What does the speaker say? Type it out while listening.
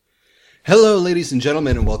Hello, ladies and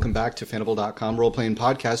gentlemen, and welcome back to Fanable.com Role-Playing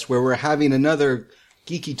Podcast, where we're having another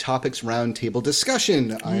Geeky Topics Roundtable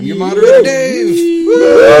discussion. I'm your moderator, Dave.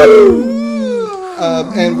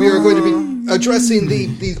 And we are going to be addressing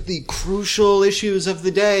the crucial issues of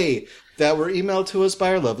the day that were emailed to us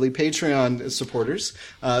by our lovely Patreon supporters.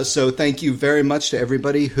 So thank you very much to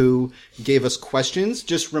everybody who gave us questions.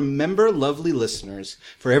 Just remember, lovely listeners,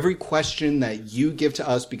 for every question that you give to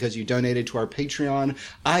us because you donated to our Patreon,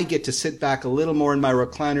 I get to sit back a little more in my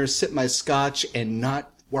recliner, sip my scotch, and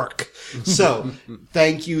not work. So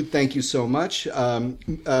thank you so much.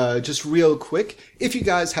 Just real quick, if you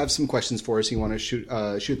guys have some questions for us, you want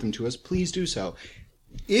to shoot them to us, please do so.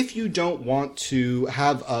 If you don't want to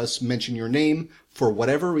have us mention your name for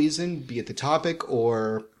whatever reason, be it the topic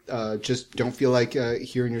or just don't feel like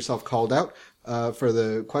hearing yourself called out for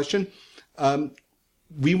the question,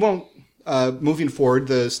 we won't. Moving forward,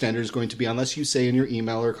 the standard is going to be, unless you say in your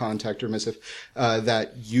email or contact or missive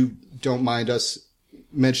that you don't mind us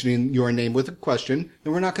mentioning your name with a question,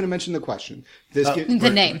 then we're not going to mention the question.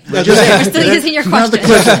 The name. We're still using your question.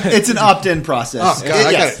 It's an opt-in process. Oh,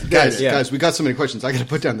 God, guys, we got so many questions. I got to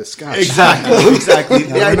put down the scotch. Exactly.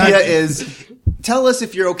 The idea is, tell us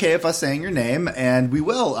if you're okay with us saying your name, and we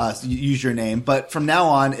will use your name. But from now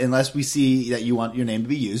on, unless we see that you want your name to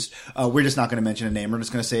be used, we're just not going to mention a name. We're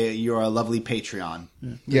just going to say you're a lovely Patreon.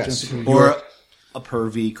 Yes. Or a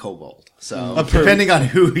pervy kobold. So, depending on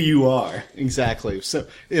who you are. Exactly. So,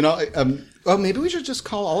 maybe we should just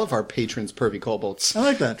call all of our patrons pervy kobolds. I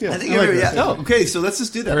like that. Yeah, I think okay, so let's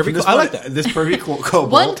just do that. I like that. This pervy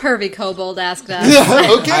kobold. One pervy kobold asked us.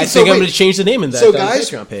 Okay, I think I'm going to change the name in that so guys,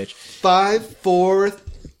 Patreon page. 5, 4...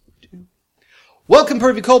 Welcome,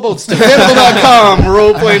 Pervy Kobolds, to Fanable.com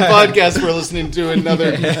role-playing podcast. We're listening to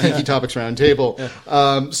another Geeky Topics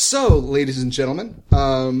Roundtable. So, ladies and gentlemen,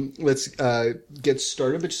 let's get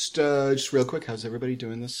started. But just real quick, how's everybody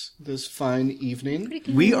doing this fine evening?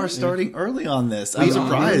 We are starting early on this. I'm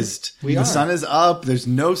surprised. The sun is up. There's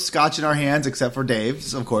no scotch in our hands except for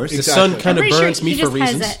Dave's, of course. The sun kind of burns me for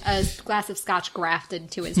reasons. He just has a glass of scotch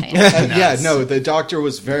grafted to his hand. Yeah, no, the doctor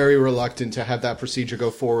was very reluctant to have that procedure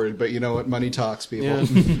go forward, but you know what? Money talks, people. Yeah.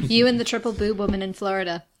 You and the triple boob woman in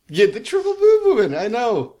Florida. Yeah, the triple boob woman. I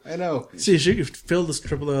know. See, she could fill this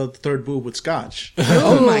third boob with scotch.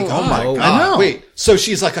 Oh my god! I know. Wait, so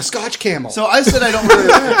she's like a Scotch camel. So I said I don't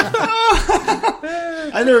really...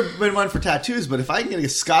 I've never been one for tattoos, but if I can get a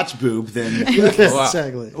scotch boob, then...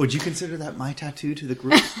 Exactly. Would you consider that my tattoo to the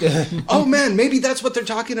group? Oh man, maybe that's what they're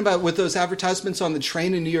talking about with those advertisements on the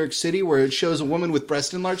train in New York City where it shows a woman with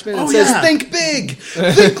breast enlargement and says, think big!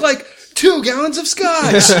 Think like 2 gallons of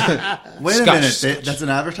scotch! Wait a minute, that's an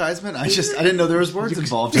advertisement? I didn't know there was words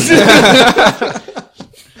involved in that.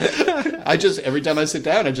 Every time I sit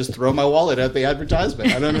down, I just throw my wallet at the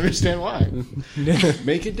advertisement. I don't understand why.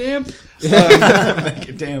 Make it damp. Make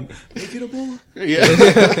it damp. Make it a bowl.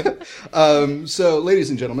 Yeah. So, ladies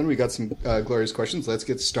and gentlemen, we got some glorious questions. Let's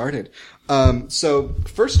get started. So,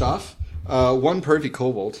 first off, one pervy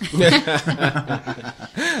kobold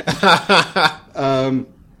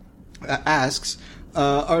asks,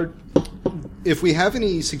 if we have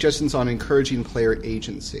any suggestions on encouraging player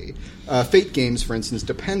agency. Fate games, for instance,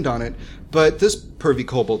 depend on it, but this pervy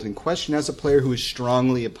kobold in question has a player who is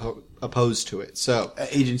strongly opposed to it. So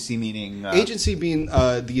agency meaning... agency being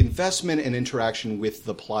the investment and interaction with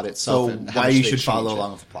the plot itself. So and how why much you they should follow change it.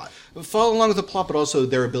 along with the plot. Follow along with the plot, but also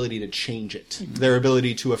their ability to change it. Mm-hmm. Their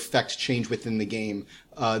ability to affect change within the game.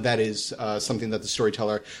 That is something that the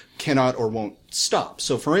storyteller cannot or won't stop.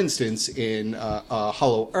 So, for instance, in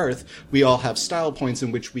Hollow Earth, we all have style points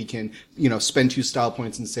in which we can, spend 2 style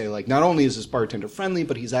points and say, like, not only is this bartender friendly,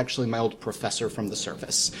 but he's actually my old professor from the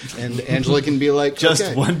surface. And Angela can be like, just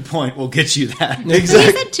okay. 1 point will get you that.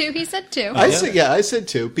 Exactly. He said 2. I said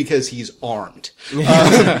 2 because he's armed.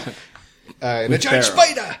 And a giant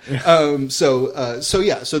spider.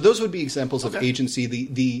 So those would be examples of agency.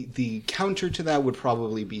 The counter to that would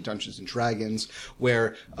probably be Dungeons and Dragons,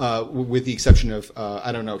 where, with the exception of,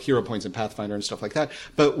 hero points and Pathfinder and stuff like that,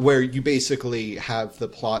 but where you basically have the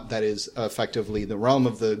plot that is effectively the realm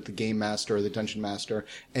of the game master or the dungeon master,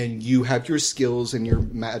 and you have your skills and your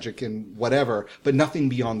magic and whatever, but nothing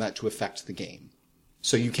beyond that to affect the game.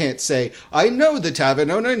 So you can't say, I know the tavern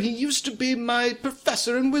owner and he used to be my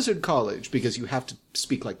professor in Wizard College, because you have to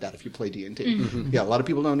speak like that if you play D&D. Mm-hmm. Yeah, a lot of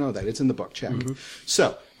people don't know that. It's in the book. Check. Mm-hmm.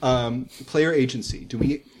 So, player agency. Do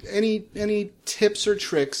we, any tips or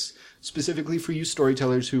tricks specifically for you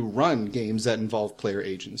storytellers who run games that involve player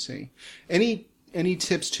agency? Any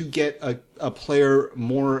tips to get a player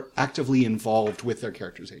more actively involved with their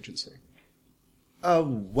character's agency?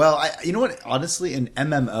 Well, you know what? Honestly, in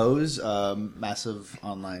MMOs, massive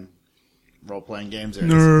online role-playing games,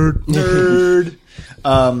 nerd.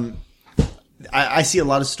 I see a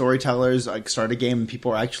lot of storytellers like start a game and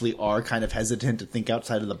people actually are kind of hesitant to think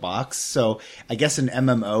outside of the box. So I guess in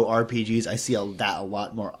MMO RPGs, I see that a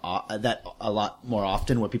lot more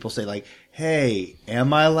often, where people say like, "Hey,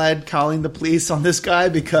 am I allowed calling the police on this guy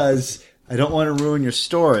because I don't want to ruin your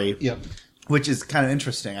story?" Yep. Which is kind of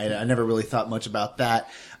interesting. I never really thought much about that.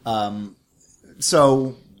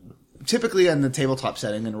 So typically in the tabletop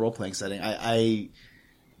setting, in a role-playing setting, I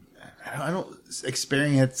don't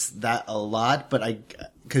experience that a lot, but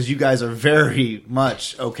because you guys are very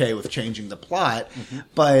much okay with changing the plot,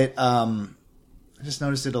 but I just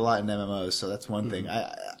noticed it a lot in MMOs, so that's one thing.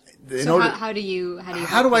 How do you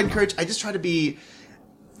I encourage? I just try to be,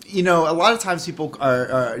 a lot of times people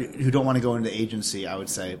are who don't want to go into agency, I would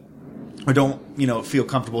say, or don't feel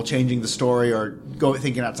comfortable changing the story or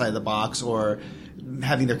thinking outside the box or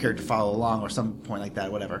having their character follow along or some point like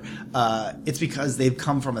that, whatever. It's because they've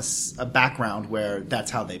come from a background where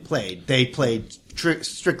that's how they played. They played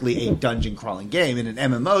strictly a dungeon crawling game. And in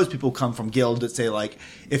MMOs, people come from guilds that say like,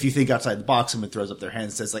 if you think outside the box, someone throws up their hand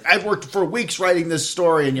and says like, I've worked for weeks writing this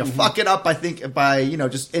story and you fuck it up, I think, by,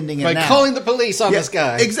 just ending it by calling the police on this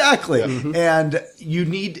guy. Exactly. Yeah. And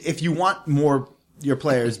if you want more your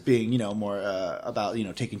players being, more about,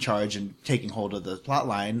 taking charge and taking hold of the plot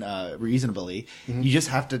line reasonably, you just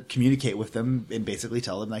have to communicate with them and basically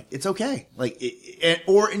tell them, like, it's okay. Like,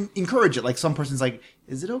 or encourage it. Like, some person's like,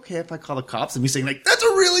 is it okay if I call the cops? And me saying, like, that's a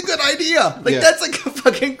really good idea. Like, that's like a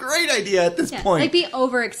fucking great idea at this point. Like, be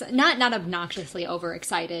not obnoxiously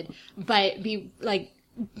overexcited, but be, like,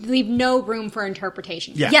 leave no room for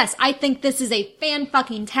interpretation. Yeah. Yes, I think this is a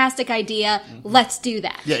fan-fucking-tastic idea. Let's do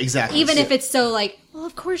that. Yeah, exactly. Even if it's so like, well,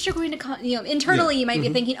 of course you're going to, internally you might be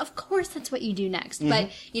thinking, of course that's what you do next. But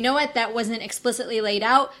you know what? That wasn't explicitly laid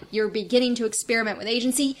out. You're beginning to experiment with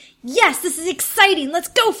agency. Yes, this is exciting. Let's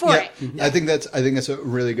go for it. I think that's a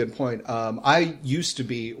really good point. I used to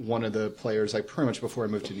be one of the players, like pretty much before I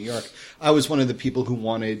moved to New York. I was one of the people who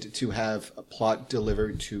wanted to have a plot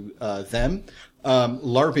delivered to them.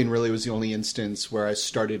 LARPing really was the only instance where I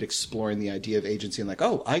started exploring the idea of agency and like,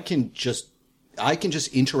 oh, I can just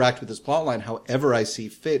interact with this plotline however I see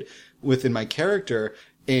fit within my character,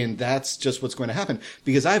 and that's just what's going to happen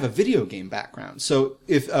because I have a video game background. So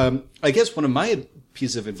if I guess one of my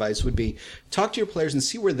pieces of advice would be talk to your players and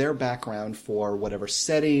see where their background for whatever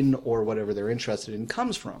setting or whatever they're interested in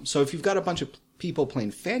comes from. So if you've got a bunch of people playing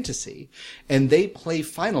fantasy and they play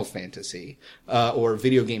Final Fantasy or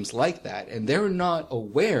video games like that, and they're not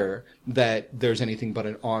aware that there's anything but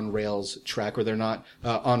an on-rails track, or they're not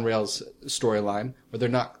on-rails storyline, or they're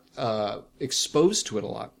not exposed to it a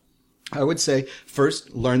lot, I would say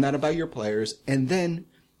first learn that about your players, and then,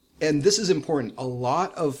 and this is important, a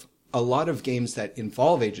lot of games that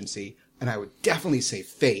involve agency, and I would definitely say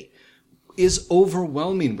Fate, is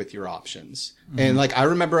overwhelming with your options. And like, I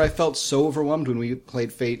remember I felt so overwhelmed when we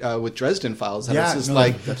played Fate with Dresden Files. I was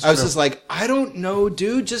just like, I don't know,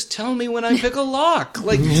 dude, just tell me when I pick a lock.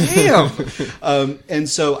 Like, damn. And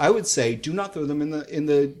so I would say, do not throw them in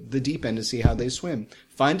the deep end to see how they swim.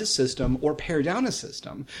 Find a system or pare down a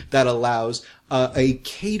system that allows a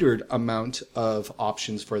catered amount of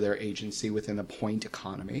options for their agency within a point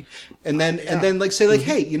economy. And then like say like,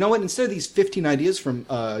 hey, you know what? Instead of these 15 ideas from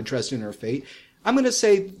Dresden or Fate, I'm going to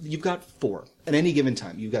say you've got 4 at any given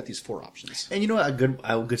time. You've got these 4 options. And you know what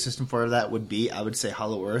a good system for that would be? I would say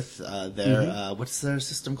Hollow Earth. What's their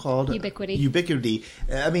system called? Ubiquity. Ubiquity.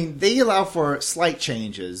 I mean, they allow for slight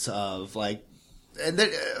changes of like, and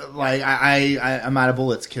then, like I'm out of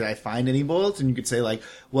bullets. Can I find any bullets? And you could say like,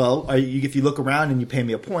 well, if you look around and you pay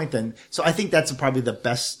me a point, then so I think that's probably the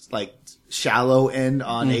best like shallow end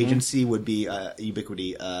on agency would be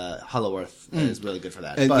Ubiquity. Hollow Earth is really good for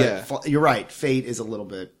that. But you're right. Fate is a little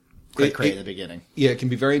bit cray at the beginning. Yeah, it can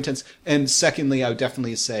be very intense. And secondly, I would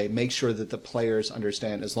definitely say make sure that the players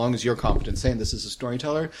understand, as long as you're confident saying this is a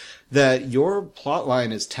storyteller, that your plot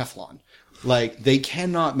line is Teflon. Like, they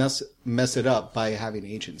cannot mess it up by having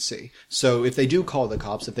agency. So if they do call the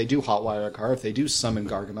cops, if they do hotwire a car, if they do summon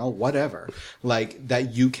Gargamel, whatever, like,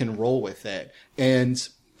 that you can roll with it. And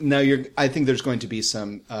now I think there's going to be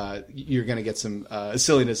some, you're going to get some,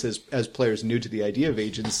 silliness as players new to the idea of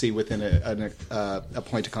agency within a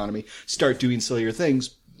point economy start doing sillier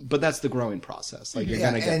things. but that's the growing process. Like you're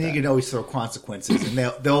gonna get and that. you can always throw consequences, and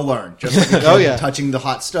they'll learn. Just like touching the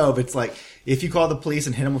hot stove. It's like if you call the police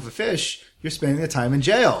and hit them with a fish, you're spending the time in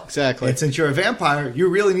jail. Exactly. And since you're a vampire, you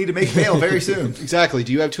really need to make bail very soon. Exactly.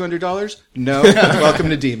 Do you have $200? No. Welcome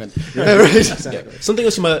to Demon. Right. Exactly. Something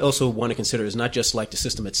else you might also want to consider is not just like the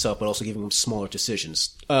system itself, but also giving them smaller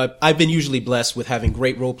decisions. I've been usually blessed with having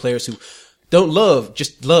great role players who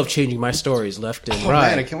just love changing my stories left and right.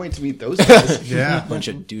 Man, I can't wait to meet those guys. Yeah. Bunch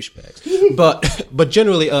of douchebags. But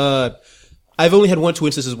generally, I've only had 1 or 2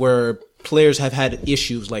 instances where players have had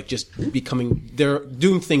issues like just they're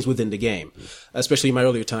doing things within the game, especially in my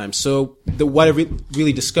earlier times. So what I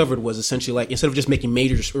really discovered was essentially like, instead of just making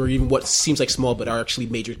major or even what seems like small but are actually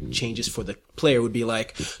major changes for the player, would be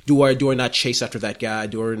like, do I not chase after that guy?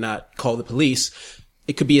 Do I not call the police?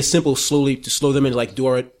 It could be as simple slowly to slow them in, like, do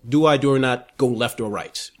I not go left or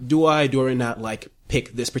right? Do I not like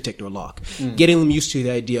pick this particular lock? Getting them used to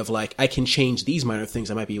the idea of like, I can change these minor things.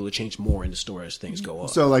 I might be able to change more in the story as things go on.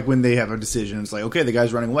 So like when they have a decision, it's like, okay, the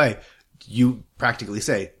guy's running away. You practically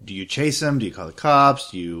say, do you chase him? Do you call the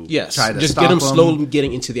cops? Do you try to just stop get them him? slowly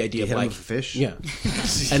getting into the idea of Hit him like with a fish? Yeah.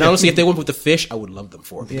 And honestly, if they went with the fish, I would love them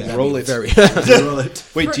for it. Yeah. Roll it. Roll it.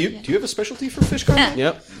 Wait, do you have a specialty for fish combat?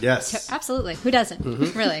 Yep. Yes. Absolutely. Who doesn't?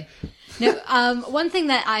 Really? No, one thing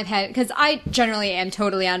that I've had, because I generally am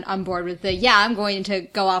totally on board with I'm going to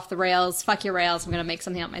go off the rails, fuck your rails, I'm going to make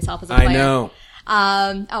something up myself as a player. I know.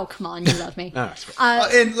 Oh, come on, you love me.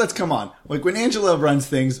 And let's come on. Like when Angela runs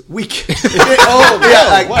things, we can,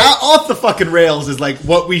 off the fucking rails is like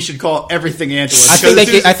what we should call everything Angela.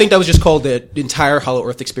 I think that was just called the entire Hollow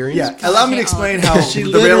Earth experience. Yeah, allow me to explain how She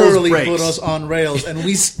the rails literally breaks. put us on rails, and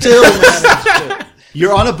we still managed to.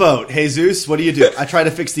 You're on a boat. Jesus, what do? I try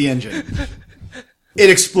to fix the engine. It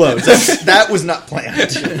explodes. That was not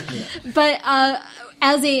planned. But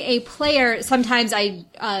as a player, sometimes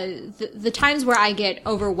the times where I get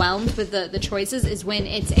overwhelmed with the choices is when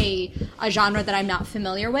it's a genre that I'm not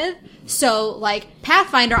familiar with. So like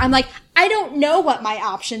Pathfinder, I'm like, I don't know what my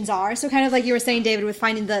options are. So kind of like you were saying, David, with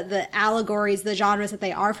finding the allegories, the genres that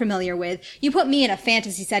they are familiar with. You put me in a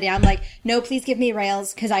fantasy setting, I'm like, no, please give me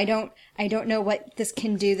rails, because I don't know what this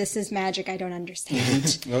can do. This is magic. I don't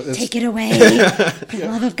understand. Take it away. For the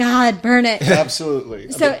love of God, burn it.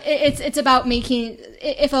 Absolutely. So it's about making,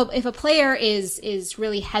 if a player is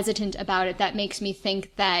really hesitant about it, that makes me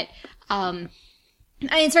think that,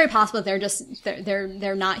 it's very possible that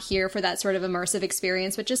they're not here for that sort of immersive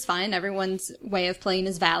experience, which is fine. Everyone's way of playing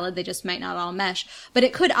is valid. They just might not all mesh. But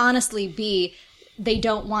it could honestly be they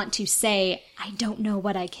don't want to say, I don't know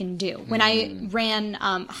what I can do. When I ran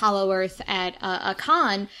Hollow Earth at a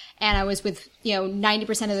con, and I was with,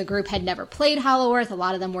 90% of the group had never played Hollow Earth. A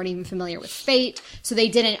lot of them weren't even familiar with Fate, so they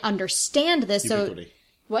didn't understand this. Ubiquity. So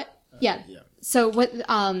what? Yeah. So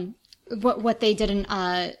what they didn't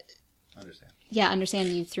Understand. Yeah, understand.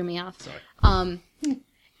 You threw me off. Sorry.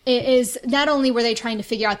 It is not only were they trying to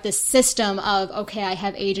figure out this system of, okay, I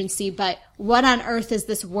have agency, but what on earth is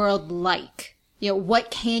this world like? What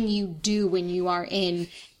can you do when you are in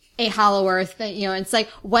a Hollow Earth? It's like,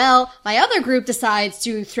 well, my other group decides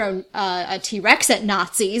to throw a T-Rex at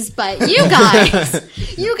Nazis, but you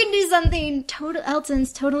guys, you can do something else and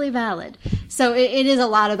it's totally valid. So it is a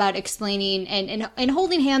lot about explaining and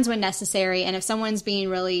holding hands when necessary. And if someone's being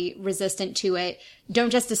really resistant to it, don't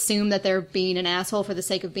just assume that they're being an asshole for the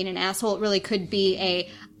sake of being an asshole. It really could be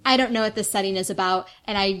I don't know what this setting is about,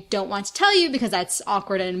 and I don't want to tell you because that's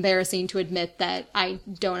awkward and embarrassing to admit that I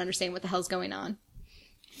don't understand what the hell's going on.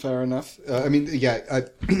 Fair enough. I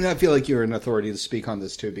I feel like you're an authority to speak on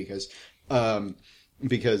this too, because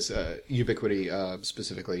Ubiquity,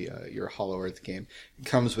 specifically your Hollow Earth game,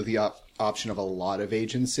 comes with the option of a lot of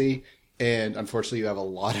agency, and unfortunately you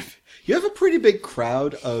have a pretty big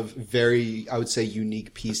crowd of very, I would say,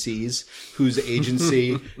 unique PCs whose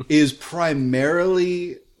agency is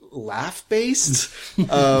primarily laugh-based,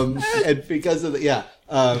 and because of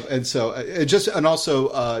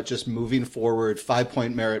just moving forward,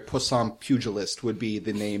 5-point merit, Poisson Pugilist would be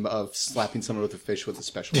the name of slapping someone with a fish with a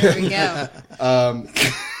special. There we go.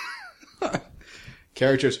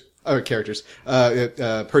 Characters.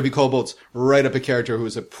 Pervy Kobolds, write up a character who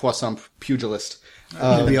is a Poisson Pugilist.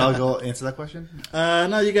 Maybe I'll go answer that question.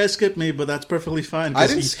 No, you guys skipped me, but that's perfectly fine. I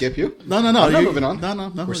didn't skip you. No. I'm not moving on.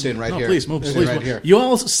 No. We're staying right here. Please move. We're Please right move. here. You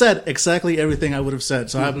all said exactly everything I would have said,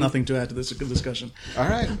 so I have nothing to add to this discussion. All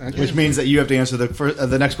right. Okay. Which means that you have to answer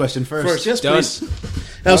the next question first. Yes, Done. please.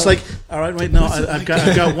 I was like, all right, wait, no, I've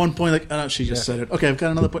got one point. Like, oh, she just said it. Okay, I've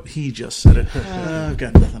got another point. He just said it. I've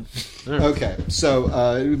got nothing. Okay,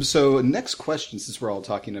 so next question, since we're all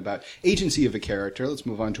talking about agency of a character, let's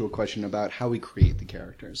move on to a question about how we create the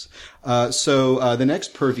characters. So the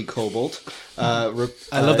next Pervy Kobold, I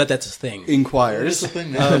love that that's a thing. Inquires. It's a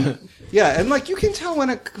thing now. Yeah, and like you can tell a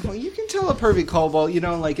Pervy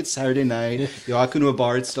Kobold, like it's Saturday night, you walk into a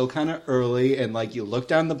bar, it's still kind of early, and like you look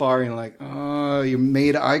down the bar and you're like, oh, you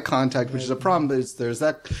made eye contact, which is a problem. But there's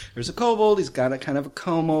a kobold, he's got a kind of a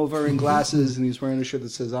comb over and glasses, and he's wearing a shirt that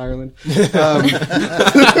says Ireland.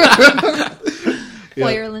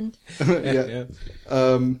 Ireland. Yeah.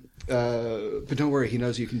 But don't worry, he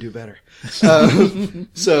knows you can do better.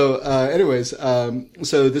 Anyways,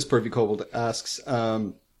 so this Pervy Kobold asks,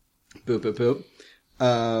 boop.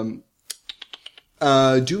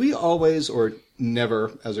 Do we always or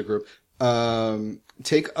never as a group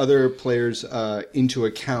take other players into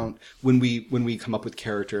account when we come up with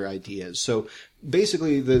character ideas? So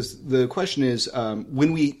basically, the question is,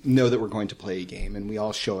 when we know that we're going to play a game and we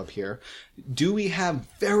all show up here, do we have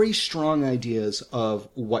very strong ideas of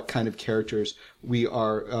what kind of characters we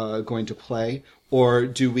are going to play, or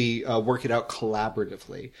do we work it out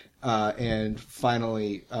collaboratively? And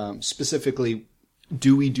finally, specifically,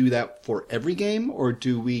 do we do that for every game, or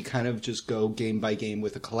do we kind of just go game by game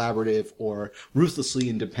with a collaborative or ruthlessly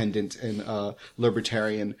independent and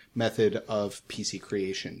libertarian method of PC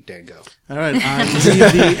creation? Dango. All right.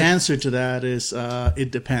 The answer to that is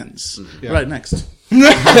it depends. Yeah. Right, next.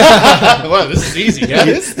 Wow, this is easy. Yeah,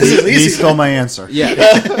 This is He easy. stole my answer. yeah.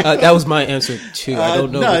 That was my answer too. I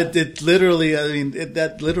don't know. No, it literally. I mean,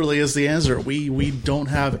 that literally is the answer. We don't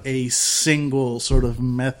have a single sort of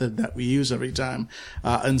method that we use every time.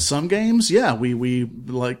 In some games, yeah, we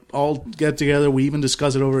like all get together. We even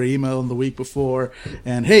discuss it over email in the week before.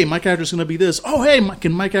 And hey, my character's going to be this. Oh, hey,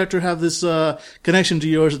 can my character have this connection to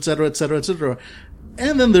yours, etc., etc., etc.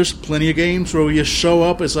 And then there's plenty of games where we just show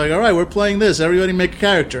up. It's like, all right, we're playing this. Everybody make a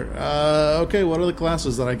character. Okay, what are the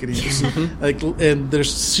classes that I can use? And there's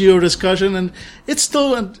zero discussion, and it's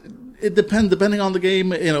still. It depending on the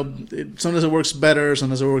game. Sometimes it works better,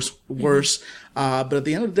 sometimes it works worse. But at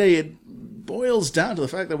the end of the day, it boils down to the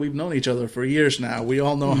fact that we've known each other for years now. We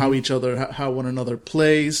all know how one another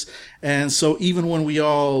plays, and so even when we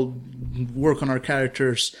all work on our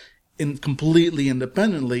characters completely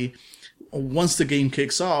independently, once the game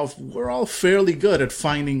kicks off, we're all fairly good at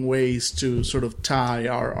finding ways to sort of tie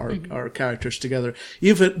our characters together.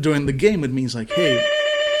 Even during the game, it means like, hey,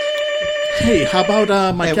 how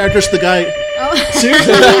about my character's the guy?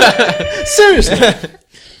 Seriously.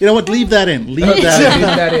 You know what? Leave that in. Leave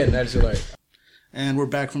that in. That's hilarious. And we're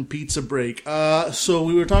back from pizza break. So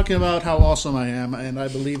we were talking about how awesome I am, and I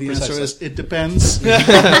believe the answer is it depends.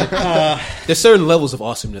 There's certain levels of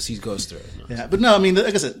awesomeness he goes through. Yeah, but no, I mean,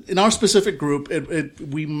 like I said, in our specific group,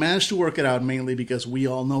 we managed to work it out mainly because we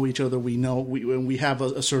all know each other. We know we have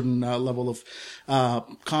a certain level of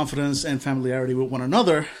confidence and familiarity with one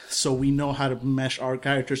another, so we know how to mesh our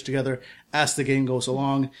characters together as the game goes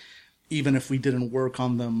along, even if we didn't work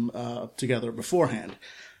on them together beforehand.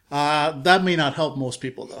 That may not help most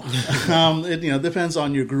people, though. It depends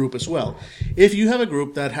on your group as well. If you have a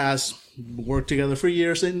group that has worked together for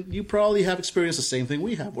years, then you probably have experienced the same thing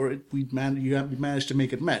we have, where you managed to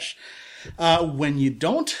make it mesh. When you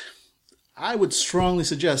don't, I would strongly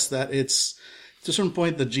suggest that it's to a certain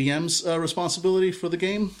point the GM's responsibility for the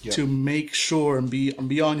game to make sure and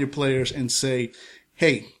be on your players and say,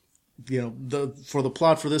 hey, for the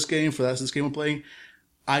plot for this game, for this game we're playing,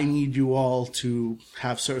 I need you all to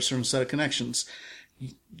have a certain set of connections.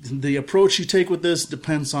 The approach you take with this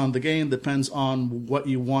depends on the game, depends on what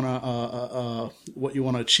you wanna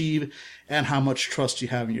achieve, and how much trust you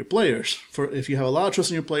have in your players. If you have a lot of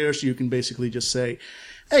trust in your players, you can basically just say,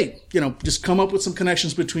 "Hey, just come up with some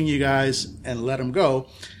connections between you guys and let them go."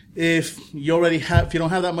 If you don't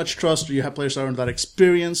have that much trust, or you have players that aren't that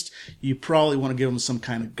experienced, you probably want to give them some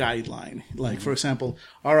kind of guideline. Like, for example,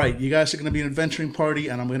 all right, you guys are going to be an adventuring party,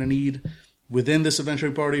 and I'm going to need within this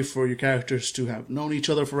adventuring party for your characters to have known each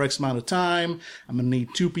other for X amount of time. I'm going to need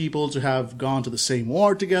 2 people to have gone to the same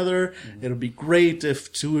war together. Mm-hmm. It'll be great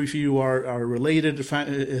if 2 of you are related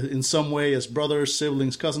in some way as brothers,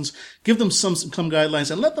 siblings, cousins. Give them some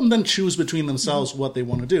guidelines and let them then choose between themselves what they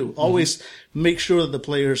want to do. Mm-hmm. Always make sure that the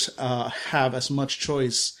players have as much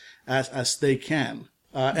choice as they can.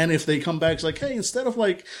 And if they come back, it's like, hey, instead of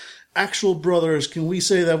like actual brothers? Can we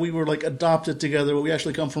say that we were like adopted together, but we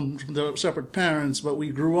actually come from the separate parents, but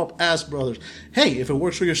we grew up as brothers? Hey, if it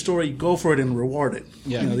works for your story, go for it and reward it.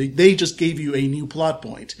 Yeah. You know, they just gave you a new plot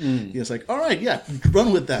point. It's like, all right, yeah,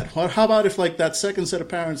 run with that. How about if like that second set of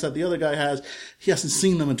parents that the other guy has, he hasn't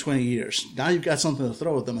seen them in 20 years. Now you've got something to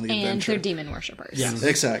throw at them in the And adventure. they're demon worshippers. Yeah,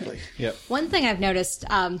 exactly. Yep. One thing I've noticed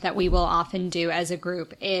that we will often do as a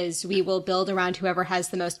group is we will build around whoever has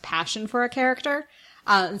the most passion for a character.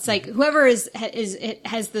 It's like whoever has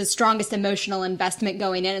the strongest emotional investment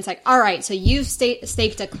going in. It's like, all right, so you've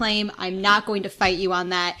staked a claim. I'm not going to fight you on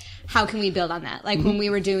that. How can we build on that? Like when we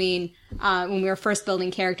were doing, when we were first building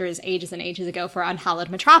characters ages and ages ago for Unhallowed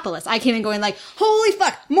Metropolis, I came in going like, holy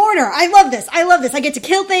fuck, Mourner, I love this. I get to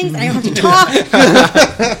kill things. I don't have to talk.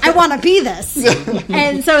 I want to be this.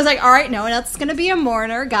 And so I was like, all right, no one else is going to be a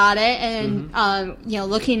Mourner. Got it. And, you know,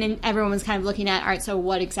 everyone was kind of looking at, all right, so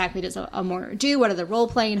what exactly does a Mourner do? What are the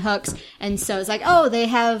role-playing hooks? And so it's like, oh, they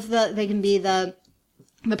can be the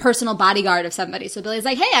personal bodyguard of somebody. So Billy's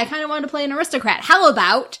like, hey, I kind of want to play an aristocrat. How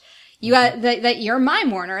about you that you're my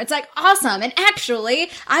Mourner? It's like, awesome. And actually,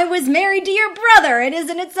 I was married to your brother, and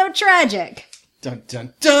isn't it so tragic? Dun,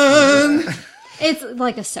 dun, dun! It's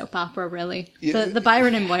like a soap opera, really. Yeah. The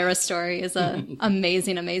Byron and Moira story is a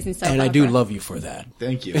amazing, amazing soap opera. And I do love you for that.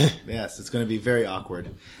 Thank you. Yes, it's going to be very awkward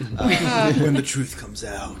when the truth comes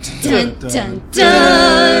out. Dun, dun,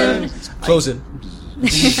 dun! Close it.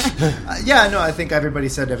 Yeah, no, I think everybody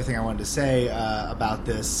said everything I wanted to say about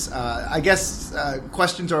this. I guess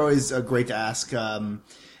questions are always great to ask.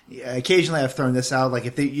 Occasionally I've thrown this out,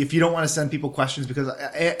 like if you don't want to send people questions, because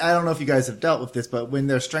I don't know if you guys have dealt with this, but when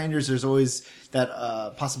they're strangers, there's always that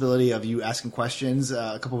possibility of you asking questions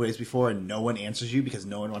a couple of days before and no one answers you because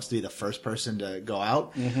no one wants to be the first person to go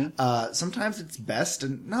out. Sometimes it's best,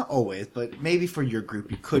 and not always, but maybe for your group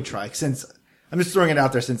you could try, since I'm just throwing it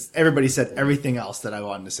out there since everybody said everything else that I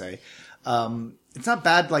wanted to say. It's not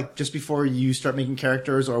bad, like, just before you start making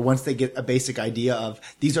characters, or once they get a basic idea of,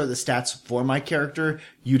 these are the stats for my character,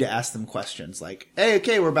 you to ask them questions. Like, hey,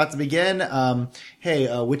 okay, we're about to begin.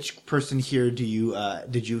 Hey, which person here did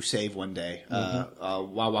you save one day,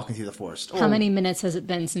 while walking through the forest? How many minutes has it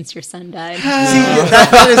been since your son died?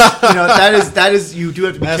 that is, you do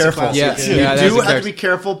have to be careful. Yes. You Yeah, do have to be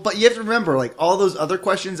careful, but you have to remember, like, all those other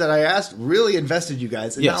questions that I asked really invested you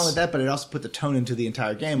guys. And not only that, but it also put the tone into the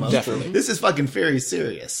entire game of, Definitely. this is fucking very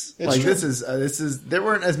serious. It's like, true. this is, there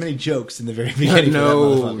weren't as many jokes in the very beginning.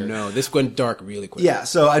 No, this went dark really quick. Yeah,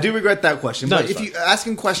 so I do regret that question. No, But it's if fine. you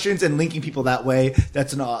asking questions and linking people that way,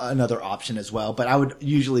 that's another option as well. But I would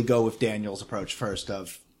usually go with Daniel's approach first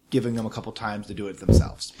of giving them a couple times to do it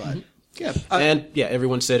themselves. But Yeah. And yeah,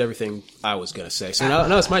 everyone said everything I was gonna say. So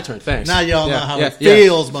now it's my turn. Thanks. Now y'all know how it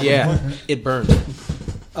feels, motherfucker. Yeah, it burned.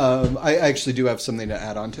 I actually do have something to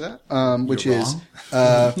add on to that, which You're is,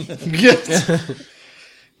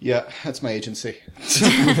 yeah, that's my agency.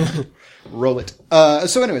 Roll it.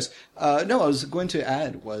 So anyways, no, I was going to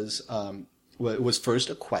add was first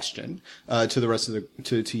a question, to the rest of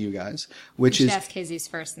to you guys, which You is, should ask Jesus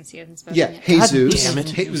first since he hasn't spoken yeah, yet. Jesus. damn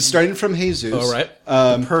it. Starting from Jesus. All right.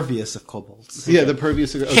 pervious of kobolds. Yeah, the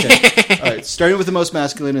pervious. Okay. All right. Starting with the most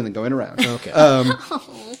masculine and then going around. Okay.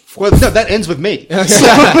 Well, no, that ends with me.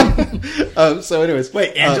 So anyways.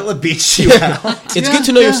 Wait, Angela beats you out. It's good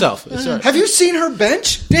to know yourself. It's all right. Have you seen her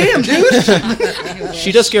bench? Damn, dude.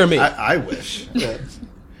 She does scare me. I wish.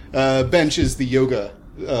 Bench is the yoga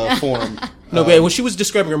form. No, but when she was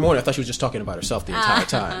describing her morning, I thought she was just talking about herself the entire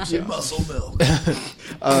time. So. Muscle milk.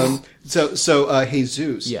 So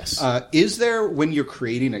Jesus. Yes. Is there, when you're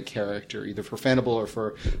creating a character, either for Fanable or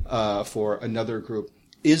for another group,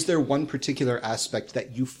 is there one particular aspect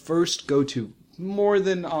that you first go to more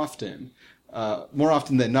often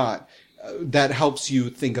than not, that helps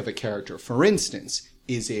you think of a character? For instance,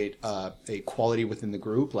 is it a quality within the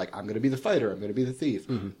group, like I'm going to be the fighter, I'm going to be the thief,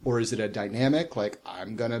 or is it a dynamic, like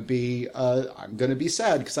I'm going to be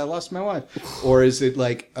sad because I lost my wife, or is it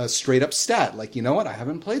like a straight up stat, like, you know what, I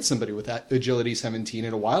haven't played somebody with that agility 17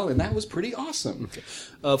 in a while, and that was pretty awesome. Okay.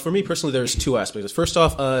 For me personally, there's two aspects. First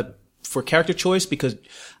off, for character choice, because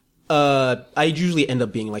I usually end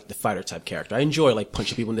up being like the fighter type character. I enjoy like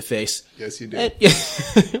punching people in the face. Yes, you do. And, yeah.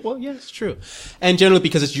 Well, yeah, it's true. And generally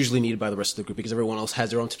because it's usually needed by the rest of the group, because everyone else has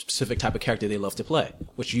their own specific type of character they love to play,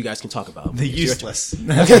 which you guys can talk about. The useless.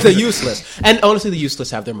 Okay, the useless. And honestly, the useless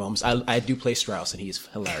have their moments. I do play Strauss, and he's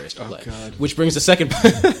hilarious to play. God. Which brings the second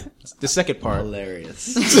part.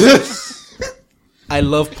 Hilarious. I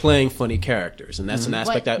love playing funny characters, and that's an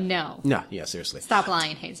aspect What? that No. yeah, seriously. Stop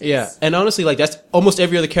lying, Jesus. Yeah, and honestly, like that's almost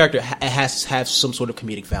every other character has to have some sort of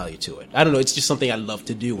comedic value to it. I don't know, it's just something I love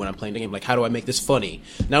to do when I'm playing the game. Like, how do I make this funny?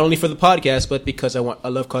 Not only for the podcast, but because I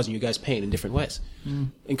love causing you guys pain in different ways,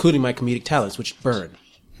 including my comedic talents, which burn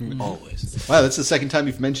always. Wow, that's the second time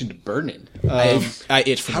you've mentioned burning. I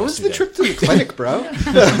itch for How was most the of trip to the clinic, bro?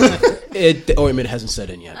 The ointment hasn't set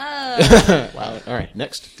in yet. Wow. All right,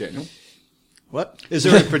 next. Daniel? What? Is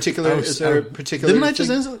there a particular? Is there a particular? Didn't I just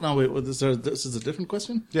thing? answer? No, wait. This is a different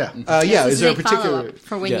question. Yeah. Yeah. This Is there a a particular? follow-up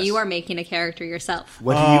for when Yes. you are making a character yourself.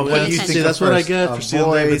 What Oh, do you that's- think? see, that's what I first? get for A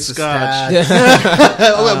stealing David's voice, a scotch. stat?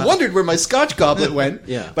 I wondered where my Scotch goblet went.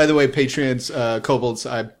 Yeah. By the way, Patreon's kobolds,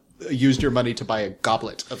 I used your money to buy a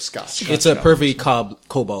goblet of Scotch. It's a perfect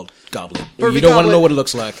cobalt goblet. Perfect You don't want to goblet. know what it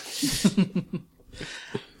looks like.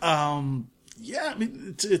 Yeah, I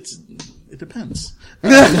mean, it depends.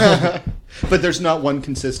 But there's not one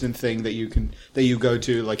consistent thing that you go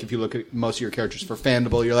to. Like if you look at most of your characters for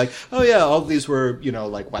Fandible, you're like, oh yeah, all of these were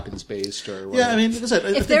like weapons based or whatever. Yeah, I mean, like I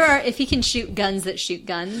said, If he can shoot guns that shoot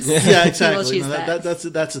guns, yeah, he will exactly. choose No, that.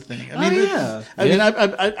 that's the thing. I Oh, mean, yeah.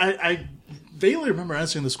 I vaguely remember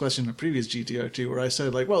answering this question in a previous GTR2 where I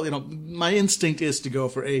said, like, well, my instinct is to go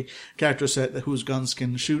for a character set whose guns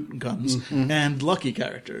can shoot guns and lucky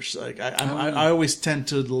characters. Like, I always tend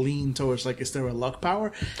to lean towards, like, is there a luck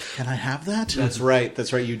power? Can I have that? That's right.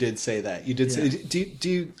 That's right. You did say that. You did say. Do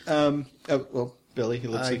you? Well, Billy,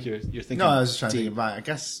 it looks like you're thinking. No, I was just trying to think about. I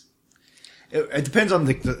guess it depends on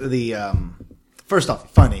the first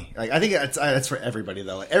off, funny. Like I think that's for everybody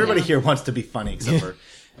though. Like, everybody here wants to be funny except for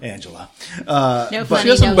Angela. No funny,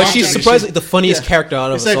 doesn't- no But she's laughter. surprisingly the funniest character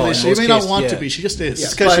out of Exactly. us all. She in most may not cases. want to Yeah. be. She just is.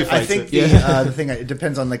 It's 'cause she But I fights think it. the thing it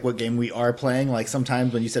depends on like what game we are playing. Like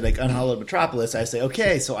sometimes when you said like Unhallowed Metropolis, I say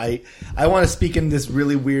okay, so I want to speak in this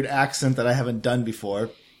really weird accent that I haven't done before.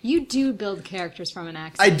 You do build characters from an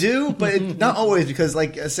accent. I do, but not always because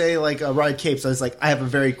like say like Ride Capes, I was like I have a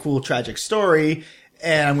very cool tragic story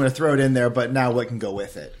and I'm going to throw it in there, but now what can go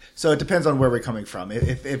with it? So it depends on where we're coming from.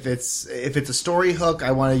 If it's a story hook,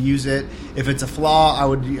 I want to use it. If it's a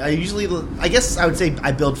flaw, I guess I would say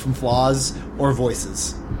I build from flaws or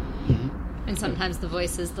voices. And sometimes the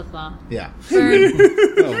voice is the flaw. Yeah. Burn.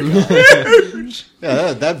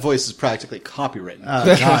 Yeah, that voice is practically copywritten.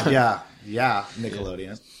 God, yeah,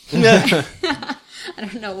 Nickelodeon. I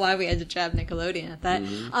don't know why we had to jab Nickelodeon at that.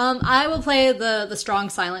 I will play the strong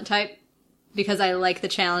silent type because I like the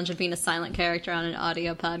challenge of being a silent character on an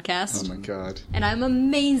audio podcast. Oh my god. And I'm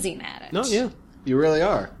amazing at it. No, yeah. You really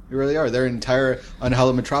are. You really are. There are entire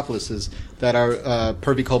Unhallowed Metropolises that our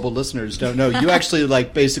Pervy Kobold listeners don't know. You actually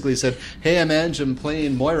basically said, "Hey, I'm Ange, I'm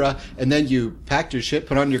playing Moira," and then you packed your shit,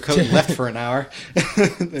 put on your coat, and left for an hour.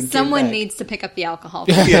 And came Someone back. needs to pick up the alcohol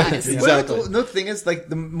for you guys. Exactly. Well, the thing is, like,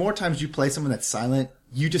 the more times you play someone that's silent,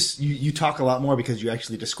 you just you talk a lot more because you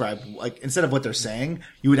actually describe, like, instead of what they're saying,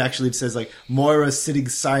 you would actually it says like Moira sitting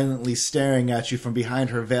silently staring at you from behind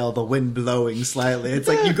her veil, the wind blowing slightly. It's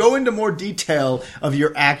like you go into more detail of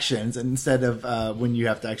your actions instead of when you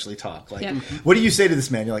have to actually talk. Like, Yeah. what do you say to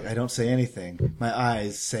this man? You're like, I don't say anything. My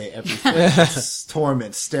eyes say everything.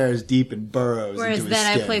 Torment stares deep and burrows. Whereas into his then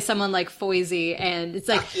I skin. play someone like Foisey, and it's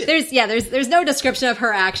like there's no description of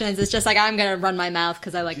her actions. It's just like I'm gonna run my mouth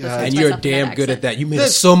because I like this. And you're damn good at that. You made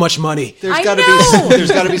us so much money. There's I got to know! be there's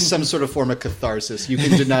got to be some sort of form of catharsis. You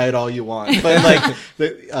can deny it all you want, but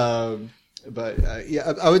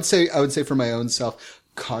yeah, I would say for my own self,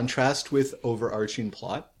 contrast with overarching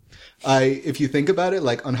plot. If you think about it,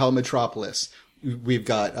 like on Unhallowed Metropolis, we've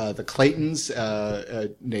got the Claytons,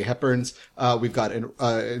 nay Hepburns. We've got an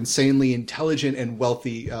insanely intelligent and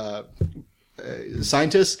wealthy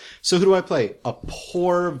scientist. So who do I play? A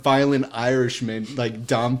poor, violent Irishman like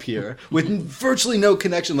Dampier with virtually no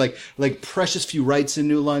connection, like precious few rights in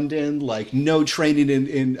New London, like no training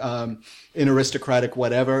in aristocratic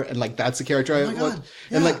whatever, and like that's the character I want.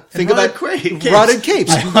 And like think about Rotted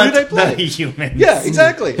Capes. Who did I play? Humans. Yeah,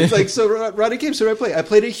 exactly. It's like, so Rotted Capes, who did I play? I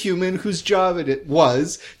played a human whose job it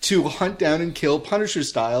was to hunt down and kill Punisher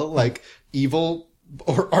style, like evil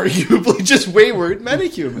or arguably just wayward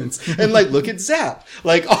metahumans. And like, look at Zap.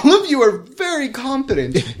 Like, all of you are very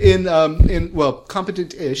competent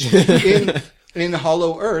competent-ish in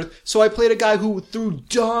Hollow Earth. So I played a guy who, through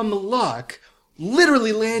dumb luck,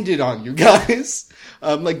 literally landed on you guys.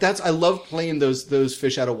 I love playing those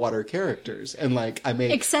fish out of water characters. And like,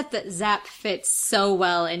 Except that Zap fits so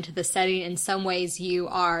well into the setting. In some ways, you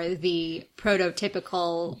are the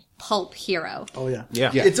prototypical pulp hero. Oh yeah.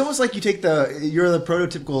 Yeah. It's almost like you're the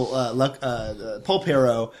prototypical pulp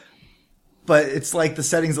hero, but it's like the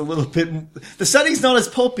setting's a little bit. The setting's not as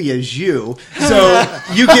pulpy as you, so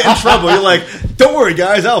you get in trouble. You're like, "Don't worry,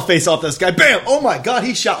 guys, I'll face off this guy." Bam! Oh my god,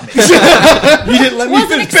 he shot me. You didn't let me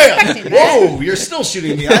finish. Bam! Whoa, you're still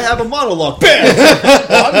shooting me. I have a monologue. Bam!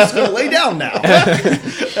 Well, I'm just gonna lay down now.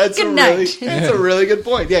 That's Good night. That's a really good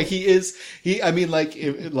point. Yeah, he is. I mean,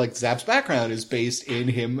 like Zap's background is based in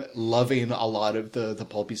him loving a lot of the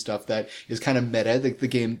pulpy stuff that is kind of meta that the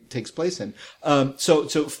game takes place in. So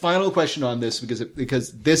final question on this,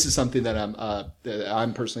 because this is something that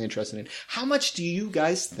I'm personally interested in. How much do you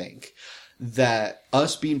guys think that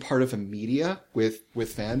us being part of a media with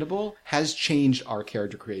Fandible has changed our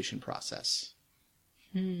character creation process?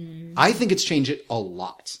 I think it's changed it a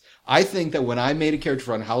lot. I think that when I made a character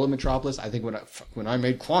for Unhallowed Metropolis, I think when I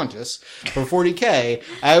made Qantas for 40K,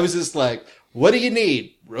 I was just like, what do you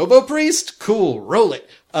need? Robo Priest? Cool, roll it.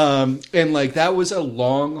 And like that was a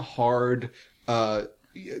long, hard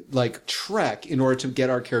trek in order to get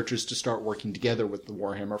our characters to start working together with the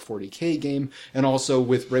Warhammer 40K game, and also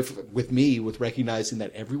with recognizing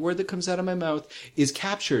that every word that comes out of my mouth is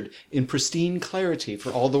captured in pristine clarity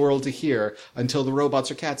for all the world to hear until the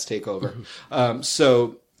robots or cats take over.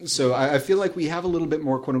 So I feel like we have a little bit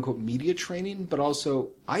more quote unquote media training, but also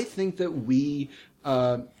I think that we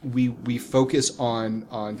focus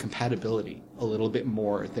on compatibility a little bit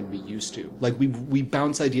more than we used to. Like we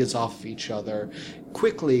bounce ideas off of each other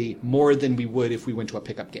quickly more than we would if we went to a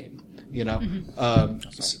pickup game, you know?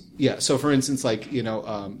 So for instance, like, you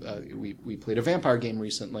know, we played a vampire game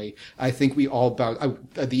recently. I think we all the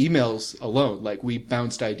emails alone, like we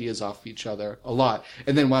bounced ideas off of each other a lot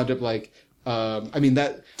and then wound up like, to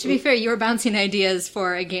be fair, you were bouncing ideas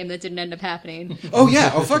for a game that didn't end up happening. Oh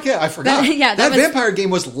yeah! Oh fuck yeah! I forgot. That vampire game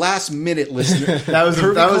was last minute, listener. That was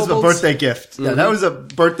a birthday gift. Mm-hmm. Yeah, that was a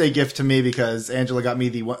birthday gift to me because Angela got me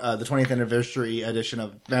the 20th anniversary edition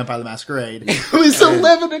of Vampire the Masquerade. It was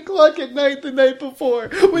 11 o'clock at night the night before.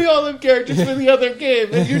 We all have characters for the other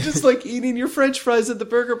game, and you're just like eating your French fries at the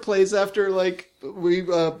burger place after like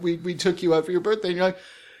we took you out for your birthday, and you're like,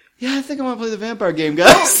 yeah, I think I want to play the vampire game,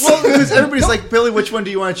 guys. Well, because everybody's like, Billy, which one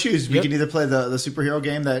do you want to choose? We can either play the superhero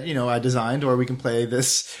game that, you know, I designed, or we can play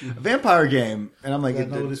this vampire game. And I'm like, I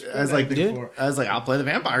was like, I'll play the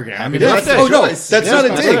vampire game. I mean, that's not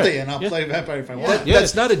a dig. And I'll play vampire if I want.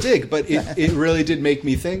 That's not a dig, but it really did make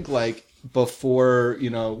me think, like, before,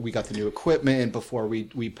 you know, we got the new equipment, before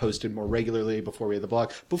we posted more regularly, before we had the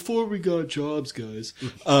blog, before we got jobs, guys.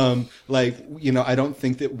 Like, you know, I don't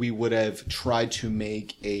think that we would have tried to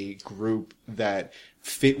make a group that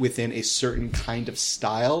fit within a certain kind of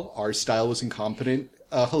style. Our style was incompetent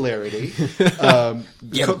hilarity.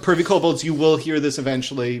 Pervy Kobolds, you will hear this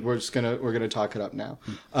eventually. We're gonna talk it up now.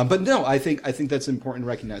 But no, I think that's important to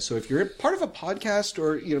recognize. So if you're part of a podcast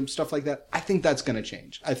or, you know, stuff like that, I think that's gonna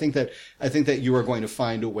change. I think that you are going to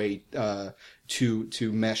find a way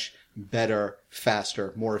to mesh better,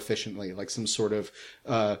 faster, more efficiently, like some sort of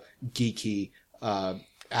geeky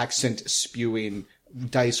accent spewing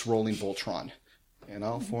dice rolling Voltron. And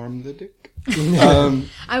I'll form the dick.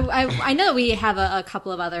 I know we have a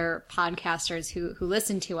couple of other podcasters who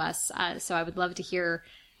listen to us, so I would love to hear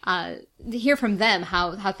from them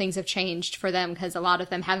how things have changed for them, because a lot of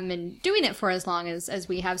them haven't been doing it for as long as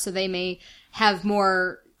we have, so they may have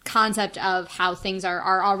more concept of how things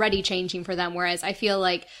are already changing for them, whereas I feel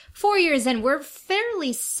like 4 years in, we're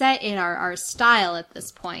fairly set in our style at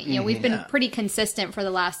this point. You know, we've been pretty consistent for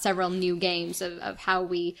the last several new games of how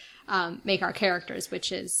we make our characters,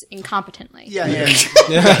 which is incompetently. Yeah.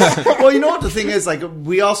 Well, you know what the thing is, like,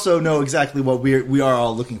 we also know exactly what we are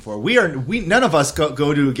all looking for. None of us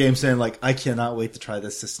go to a game saying like, I cannot wait to try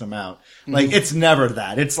this system out. Like, it's never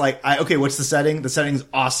that. It's like, okay, what's the setting? The setting's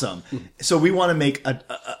awesome. So we want to make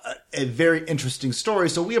a very interesting story.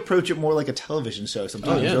 So we approach it more like a television show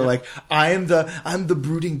sometimes. They're like, I'm the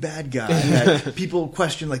brooding bad guy that people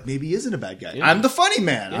question, like, maybe he isn't a bad guy. I'm the funny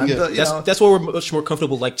man. That's why we're much more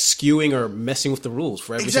comfortable, like, skewing or messing with the rules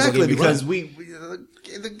for every single game because I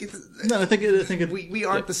think we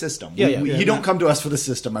aren't the system. You don't come to us for the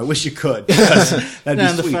system. I wish you could.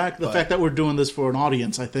 The fact that we're doing this for an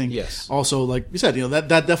audience, I think, also, like you said, you know,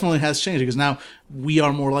 that definitely has changed, because now we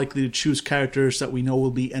are more likely to choose characters that we know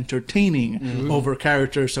will be entertaining over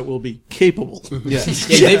characters that will be capable.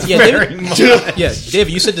 Dave,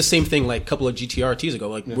 you said the same thing like a couple of GTRTs ago.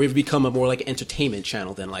 Like, we've become a more like entertainment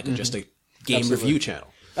channel than like just a game review channel.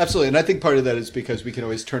 Absolutely, and I think part of that is because we can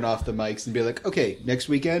always turn off the mics and be like, okay, next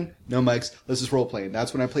weekend, no mics, let's just role play. And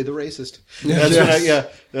that's when I play the racist. That's when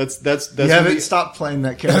that's You haven't stopped playing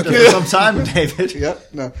that character for some time, David.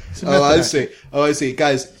 Yep. No. Oh, I see.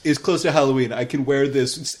 Guys, it's close to Halloween. I can wear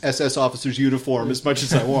this SS officer's uniform as much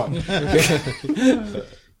as I want.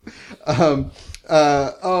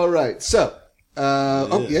 All right. So,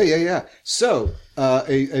 So,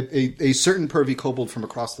 a certain pervy kobold from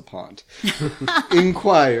across the pond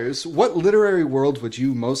inquires, what literary world would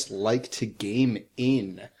you most like to game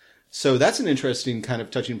in? So that's an interesting kind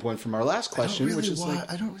of touching point from our last question, which is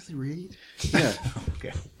I don't really read. Yeah.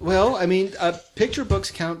 Okay. Well, I mean, picture books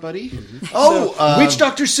count, buddy. Mm-hmm. Oh, which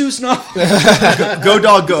Dr. Seuss novel? Go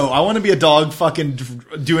dog go. I want to be a dog fucking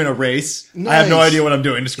doing a race. Nice. I have no idea what I'm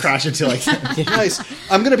doing. Just crash into like... Nice.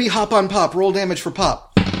 I'm going to be Hop on Pop. Roll damage for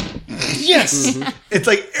Pop. Yes! It's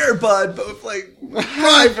like Air Bud, but with like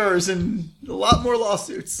drivers and a lot more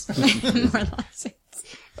lawsuits. More lawsuits.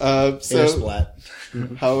 Air splat.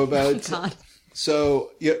 How about... God.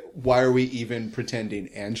 So, why are we even pretending?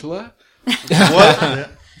 Angela? What?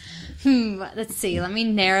 Let's see. Let me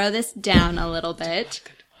narrow this down a little bit.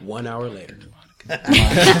 1 hour later.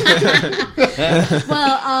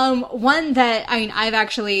 Well, one that, I mean, I've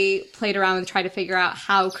actually played around with, trying to figure out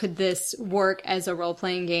how could this work as a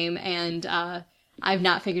role-playing game, and I've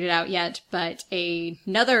not figured it out yet, but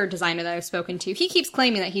another designer that I've spoken to, he keeps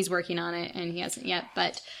claiming that he's working on it, and he hasn't yet,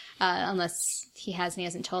 but unless he has and he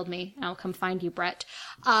hasn't told me, I'll come find you, Brett.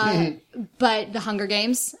 But the Hunger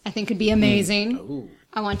Games, I think, could be amazing.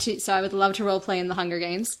 I would love to role-play in the Hunger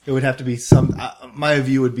Games. It would have to be my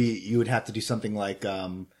view would be you would have to do something like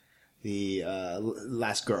the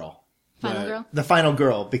Last Girl. Final Girl? The Final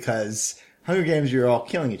Girl, because Hunger Games, you're all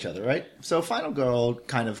killing each other, right? So Final Girl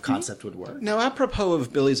kind of concept would work. Now, apropos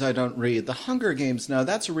of Billy's I Don't Read, the Hunger Games, now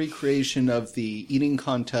that's a recreation of the eating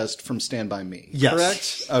contest from Stand By Me, Yes.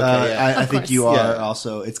 correct? Okay, I think you are Yeah.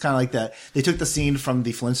 also. It's kind of like that. They took the scene from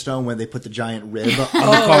the Flintstone when they put the giant rib on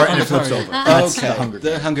the car and it flips over. That's okay. the Hunger Games.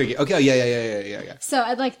 The Hunger Games. Okay, yeah. So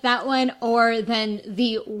I'd like that one, or then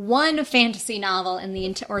the one fantasy novel in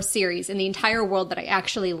the or series in the entire world that I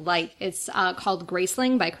actually like. It's called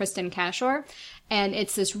Graceling by Kristen Cashore, and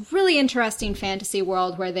it's this really interesting fantasy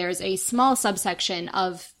world where there's a small subsection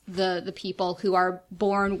of the people who are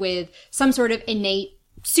born with some sort of innate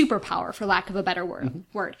superpower, for lack of a better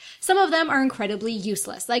word. Some of them are incredibly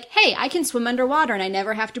useless, like, hey, I can swim underwater and I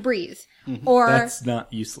never have to breathe. Or That's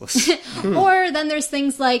not useless. or then there's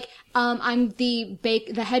things like, I'm the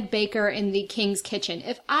head baker in the king's kitchen.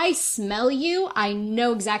 If I smell you, I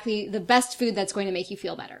know exactly the best food that's going to make you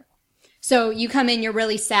feel better. So you come in, you're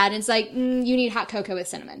really sad, and it's like, you need hot cocoa with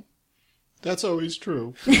cinnamon. That's always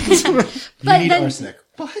true. You need arsenic.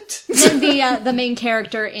 What? Then the main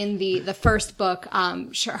character in the first book,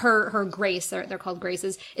 her grace, they're called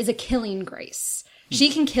graces, is a killing grace. She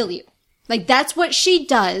can kill you. Like, that's what she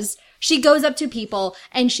does. She goes up to people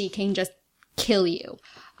and she can just kill you.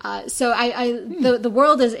 So the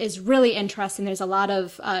world is really interesting. There's a lot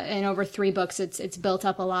of, in over 3 books, it's built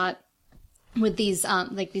up a lot with these,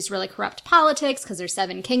 these really corrupt politics, because there's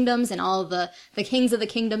 7 kingdoms and all of the kings of the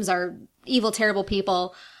kingdoms are evil, terrible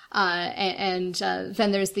people. And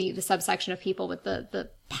then there's the subsection of people with the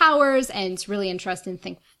powers, and it's really interesting to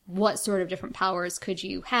think what sort of different powers could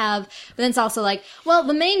you have. But then it's also like, well,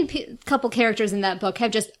 the main couple characters in that book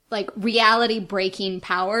have just like reality breaking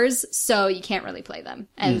powers, so you can't really play them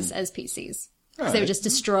as PCs. Because they would just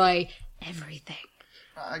destroy everything.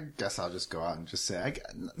 I guess I'll just go out and just say,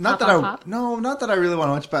 Not that I really want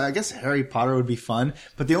to watch, but I guess Harry Potter would be fun.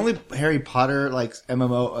 But the only Harry Potter like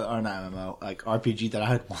MMO or not MMO like RPG that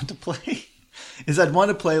I'd want to play is I'd want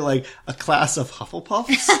to play like a class of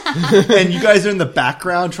Hufflepuffs, and you guys are in the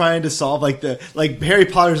background trying to solve like Harry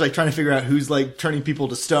Potter's like trying to figure out who's like turning people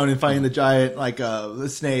to stone and fighting the giant like the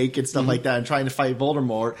snake and stuff like that, and trying to fight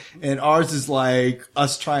Voldemort. And ours is like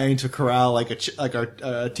us trying to corral like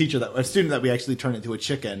our teacher a student that we actually turn into a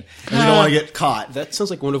chicken, and we don't want to get caught. That sounds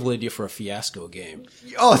like a wonderful idea for a Fiasco game.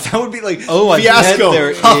 Oh, that would be like I Fiasco bet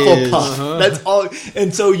there Hufflepuff. That's all.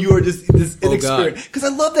 And so you are just this inexperienced. Because I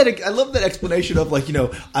love that explanation of like,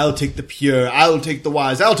 I'll take the pure, I'll take the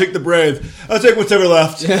wise, I'll take the brave, I'll take whatever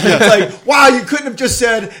left. It's like, wow, you couldn't have just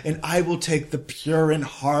said, and I will take the pure in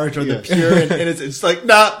heart or the pure in innocence. It's like,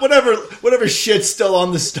 nah, whatever shit's still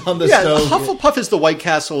on the stove. Hufflepuff is the White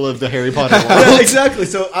Castle of the Harry Potter world. Yeah, exactly.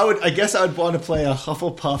 So I guess I would want to play a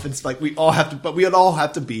Hufflepuff. It's like we'd all have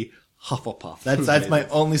to be Hufflepuff. That's my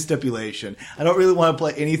only stipulation. I don't really want to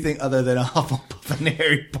play anything other than a Hufflepuff and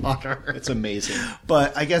Harry Potter. It's amazing.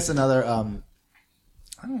 But I guess another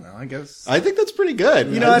I don't know. I guess. I think that's pretty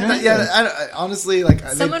good. You know, I honestly, like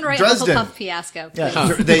Someone write Dresden. Hufflepuff Fiasco.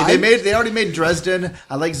 Yeah, they already made Dresden.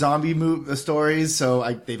 I like zombie stories, so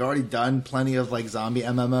they've already done plenty of like zombie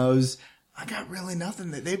MMOs. I got really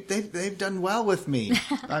nothing. They've done well with me.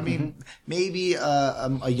 I mean, maybe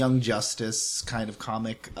a Young Justice kind of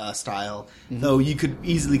comic style, though you could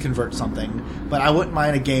easily convert something. But I wouldn't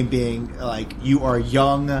mind a game being like you are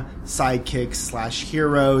young sidekicks /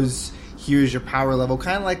 heroes. Here's your power level,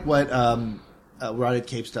 kind of like what Rotted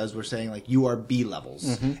Capes does. We're saying like you are B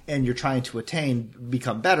levels, and you're trying to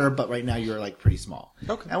become better. But right now you're like pretty small.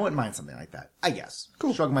 Okay, I wouldn't mind something like that. I guess.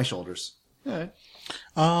 Cool. Shrug my shoulders. All right.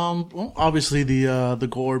 Well, obviously the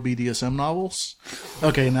gore BDSM novels.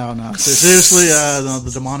 Okay, no. Seriously,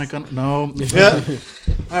 the demonic no.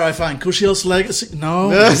 All right, fine. Kushiel's Legacy. No.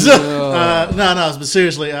 No. But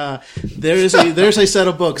seriously, there's a set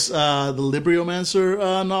of books, the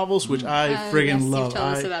Libriomancer novels, which I friggin' love. You've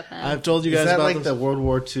told us about them. I've told you guys Is that about like those. the World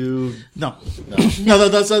War II? No.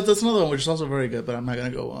 That's another one which is also very good, but I'm not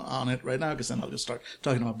going to go on it right now because then I'll just start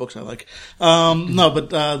talking about books I like. But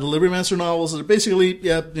the Libriomancer novels are basically,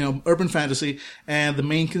 urban fantasy, and the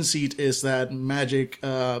main conceit is that magic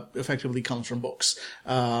effectively comes from books,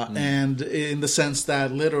 and in the sense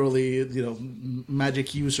that literally,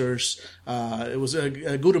 magic users. It was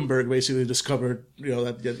Gutenberg basically discovered,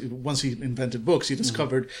 that once he invented books, he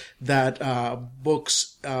discovered that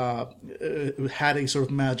books had a sort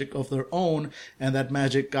of magic of their own, and that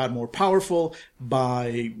magic got more powerful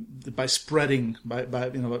by spreading,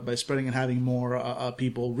 by spreading and having more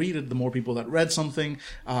people read it. The more people that read something,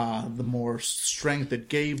 the more strength it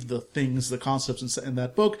gave the things, the concepts in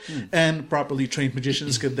that book, and properly trained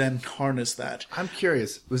magicians could then harness that. I'm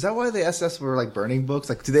curious. Was that why the SS were like burning books?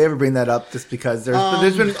 Like, do they ever bring that up? Just because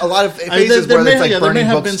there's been a lot of phases where it's like burning there may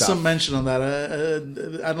have book been stuff. some mention on that.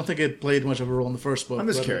 I don't think it played much of a role in the first book. I'm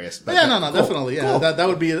just curious. But No, cool. definitely. Yeah, Cool. that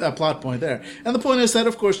would be a plot point there. And the point is that,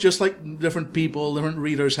 of course, just like different people, different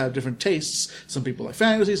readers have different tastes. Some people like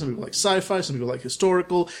fantasy, some people like sci-fi, some people like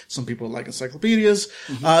historical, some people like encyclopedias.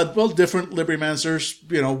 Different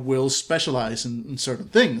Libriomancers, will specialize in certain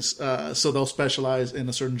things. So they'll specialize in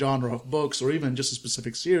a certain genre of books or even just a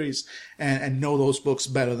specific series and know those books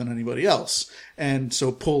better than anybody else. And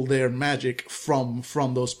so pull their magic from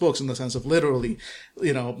those books in the sense of literally,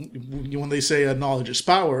 when they say knowledge is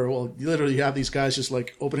power, well, literally you have these guys just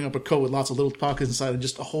like opening up a coat with lots of little pockets inside and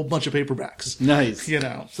just a whole bunch of paperbacks. Nice.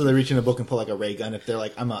 So they reach in a book and pull like a ray gun if they're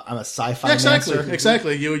like, I'm a sci-fi mancer.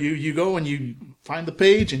 Exactly. You go and you find the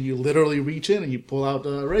page and you literally reach in and you pull out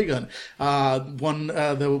a ray gun.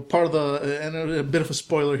 The part of and a bit of a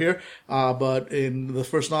spoiler here, but in the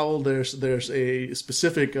first novel, there's a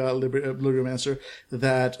specific Libriomancer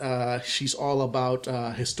that she's all about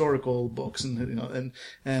historical books and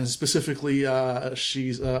specifically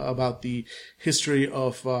she's about the history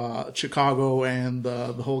of Chicago and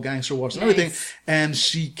the whole gangster wars and everything, and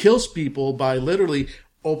she kills people by literally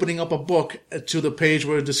opening up a book to the page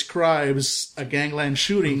where it describes a gangland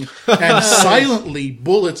shooting, and silently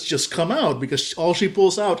bullets just come out because all she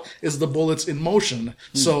pulls out is the bullets in motion.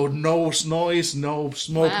 So no noise, no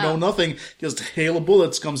smoke, no nothing. Just a hail of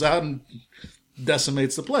bullets comes out and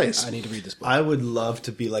decimates the place. I need to read this book. I would love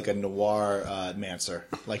to be like a noir mancer,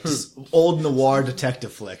 like just old noir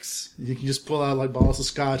detective flicks. You can just pull out like bottles of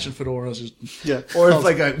scotch and fedoras. Or if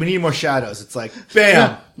like we need more shadows, it's like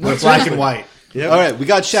bam, with black and white. All right, we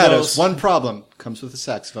got shadows. So- One problem comes with a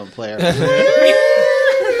saxophone player.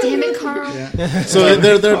 Damn it, Carl. So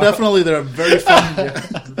they're very fun.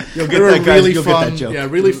 You'll get They're that, a guys. really You'll fun, get that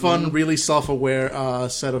joke. really fun, really self-aware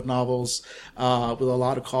set of novels with a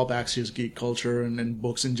lot of callbacks to his geek culture and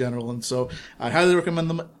books in general. And so I highly recommend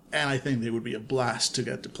them. And I think they would be a blast to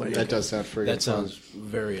get to play. That does sound friggin' That sounds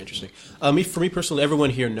very interesting. For me personally, everyone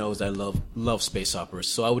here knows I love space operas,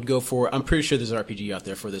 so I would go for. I'm pretty sure there's an RPG out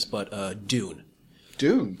there for this, but Dune.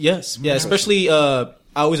 Dune. Yes, yeah. Especially, I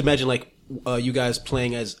always imagine like you guys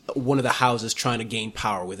playing as one of the houses trying to gain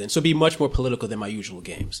power within. So it'd be much more political than my usual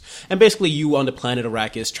games. And basically, you on the planet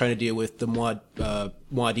Arrakis trying to deal with the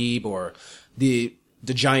Muad'Dib or the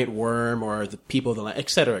giant worm or the people of the land, et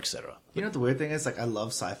cetera, et cetera. You know what the weird thing is? Like, I love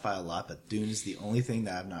sci-fi a lot, but Dune is the only thing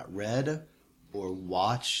that I've not read or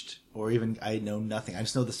watched or even I know nothing. I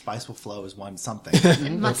just know the spice will flow is one something.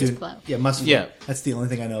 Must flow. Yeah, must. Yeah. That's the only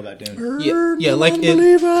thing I know about Dune. Yeah, like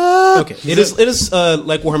it. Okay, it is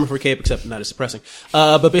like Warhammer 40K, except not as depressing.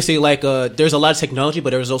 But basically, like there's a lot of technology,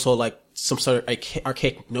 but there's also like some sort of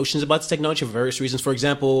archaic notions about this technology for various reasons. For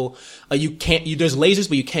example, there's lasers,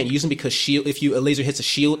 but you can't use them because if a laser hits a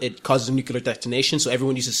shield, it causes a nuclear detonation. So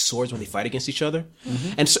everyone uses swords when they fight against each other.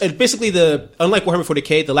 Mm-hmm. And so, basically, unlike Warhammer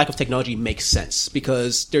 40K, the lack of technology makes sense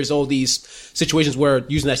because there's all these situations where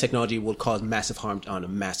using that technology will cause massive harm on a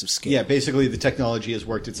massive scale. Yeah, basically the technology has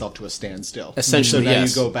worked itself to a standstill. Essentially, so now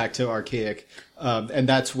yes. you go back to archaic, and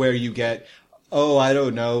that's where you get, I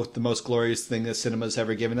don't know, the most glorious thing that cinema's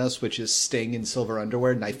ever given us, which is Sting in silver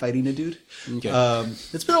underwear, knife fighting a dude. Okay.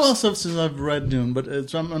 It's been a while since I've read Dune, but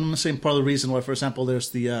I'm saying part of the reason why, for example,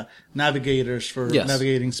 there's the navigators for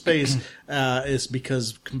navigating space is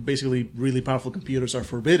because basically really powerful computers are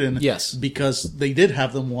forbidden. Yes. Because they did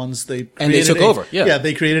have them once. They took over. Yeah,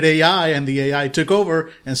 they created AI, and the AI took over,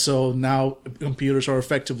 and so now computers are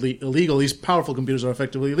effectively illegal. These powerful computers are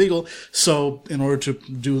effectively illegal. So in order to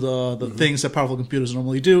do the things that powerful computers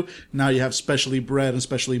normally do, now you have specially bred and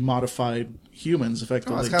specially modified humans,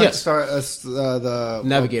 effectively. It's kind of the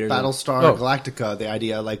Navigator. Battlestar Galactica. The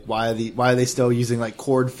idea, like, why are they still using like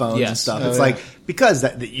cord phones and stuff? It's like because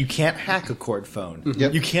that you can't hack a cord phone.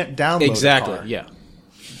 Yep. You can't download Exactly. a car. Yeah.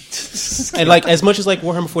 And like as much as like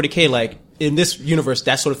Warhammer 40K, like in this universe,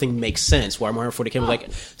 that sort of thing makes sense. Warhammer 40K was like,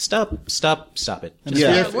 stop it.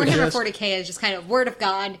 Warhammer 40K is just kind of word of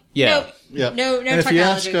God. Yeah. No And if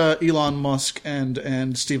technology. you ask Elon Musk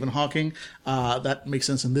and Stephen Hawking, that makes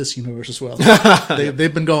sense in this universe as well.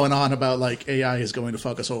 They've been going on about like AI is going to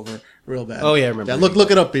fuck us over real bad. Oh, yeah, I remember.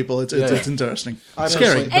 Look it up, people. It's interesting.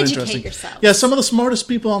 Scary, but Educate interesting. yourself. Yeah, some of the smartest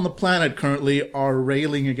people on the planet currently are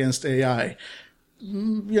railing against AI.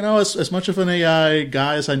 You know, as much of an AI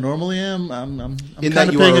guy as I normally am, I'm kind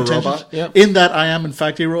of paying attention. Robot? Yep. In that I am in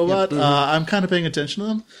fact a robot, I'm kind of paying attention to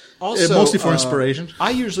them. Also, mostly for inspiration.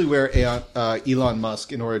 I usually wear Elon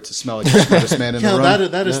Musk in order to smell like the smartest man in the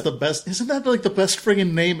room. That is the best. Isn't that like the best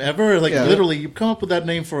friggin' name ever? Like literally, you come up with that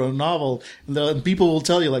name for a novel, and people will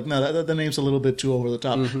tell you like, no, that name's a little bit too over the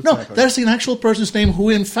top. No, that's an actual person's name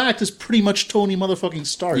who, in fact, is pretty much Tony motherfucking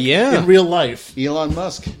Stark. In real life. Elon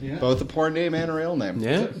Musk, both a porn name and a real name.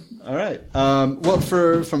 Yeah. All right. Well,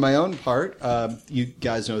 for my own part, you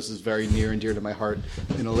guys know this is very near and dear to my heart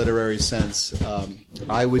in a literary sense.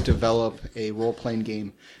 I would develop a role-playing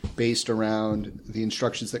game based around the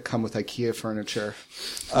instructions that come with IKEA furniture.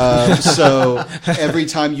 So every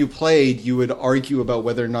time you played, you would argue about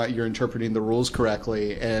whether or not you're interpreting the rules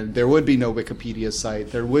correctly, and there would be no Wikipedia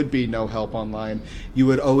site. There would be no help online. You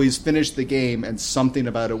would always finish the game, and something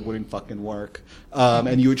about it wouldn't fucking work.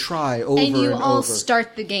 And you would try over and over. And you all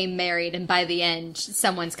start the game married, and by the end,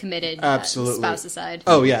 someone's committed absolutely. spousicide.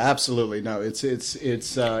 Oh yeah, absolutely. No, it's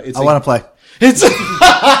I want to play. It's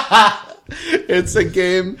it's a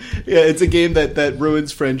game. Yeah, it's a game that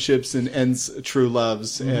ruins friendships and ends true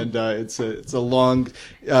loves, and it's a long,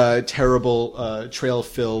 terrible,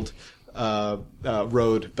 trail-filled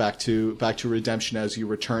road back to redemption as you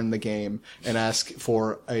return the game and ask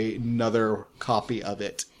for another copy of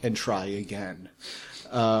it and try again.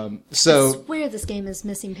 I swear this game is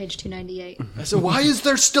missing page 298. So why is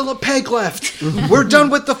there still a peg left? We're done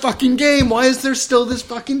with the fucking game. Why is there still this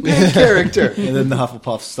fucking peg character? And then the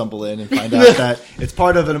Hufflepuffs stumble in and find out that it's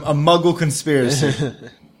part of a Muggle conspiracy.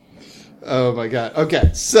 Oh my god.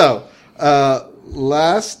 Okay, so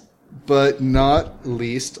last but not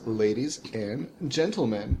least, ladies and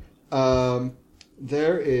gentlemen,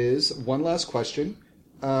 there is one last question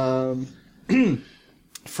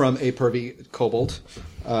from a pervy kobold,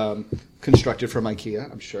 constructed from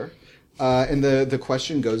IKEA, I'm sure. And the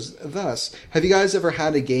question goes thus. Have you guys ever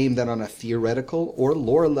had a game that on a theoretical or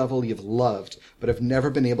lore level you've loved, but have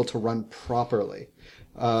never been able to run properly?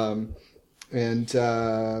 Yeah,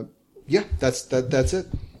 that's it.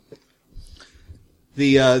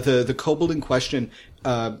 The kobold in question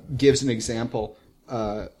gives an example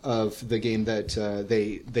of the game that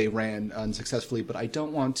they ran unsuccessfully, but I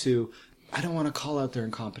don't want to call out their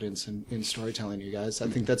incompetence in storytelling, you guys. I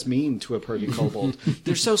think that's mean to a pervy kobold.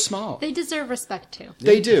 They're so small. They deserve respect, too.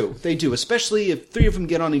 They do, especially if three of them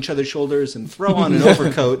get on each other's shoulders and throw on an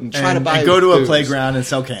overcoat and try to buy and go to booze. a playground and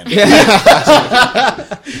sell candy.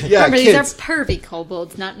 Remember, these are kids. pervy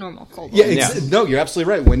kobolds, not normal kobolds. Yeah, no, you're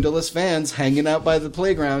absolutely right. Windowless vans hanging out by the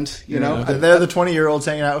playground, you know. They're the 20-year-olds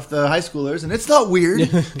hanging out with the high schoolers, and it's not weird.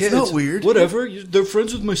 It's not weird. Whatever. They're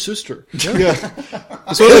friends with my sister. So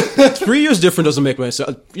like, three years different doesn't make sense.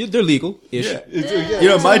 They're legal-ish.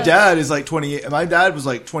 Yeah. My dad is like 28. My dad was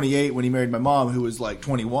like 28 when he married my mom, who was like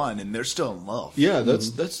 21, and they're still in love. Yeah,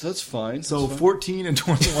 that's fine. So 14 and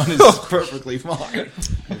 21 is perfectly fine.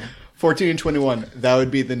 14 and 21. That would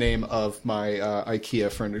be the name of my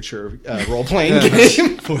IKEA furniture role-playing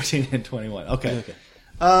game. 14 and 21. Okay.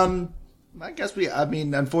 I guess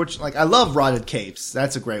unfortunately, like, I love Rotted Capes.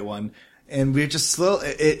 That's a great one. And we're just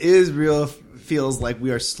feels like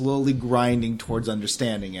we are slowly grinding towards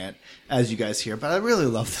understanding it, as you guys hear. But I really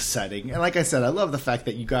love the setting. And like I said, I love the fact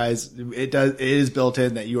that you guys, it is built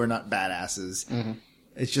in that you are not badasses. Mm-hmm.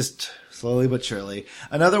 It's just slowly but surely.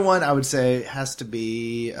 Another one I would say has to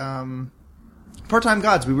be, Part-Time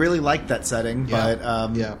Gods. We really liked that setting, but,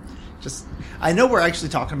 just, I know we're actually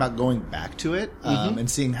talking about going back to it, and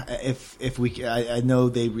seeing if we, I know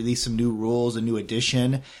they released some new rules, a new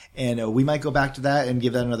edition, and we might go back to that and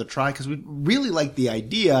give that another try, because we really like the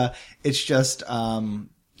idea. It's just,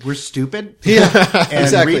 we're stupid. Yeah, and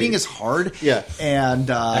exactly. Reading is hard. Yeah. And,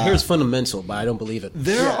 I hear it's fundamental, but I don't believe it.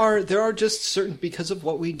 There are just certain, because of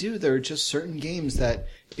what we do, there are just certain games that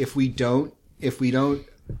if we don't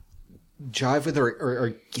jive with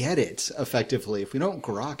or get it effectively, if we don't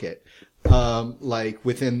grok it, like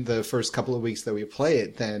within the first couple of weeks that we play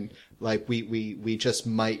it, then like we just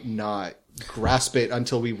might not grasp it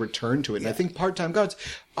until we return to it. And I think Part-Time Gods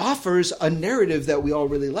offers a narrative that we all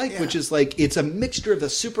really like, which is like, it's a mixture of the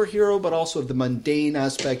superhero, but also of the mundane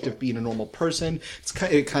aspect of being a normal person.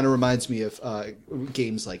 It kind of reminds me of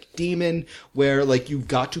games like Demon, where like you've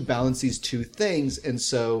got to balance these two things. And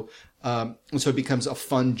so it becomes a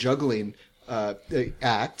fun juggling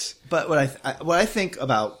act. But what I think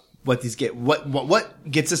about what these get,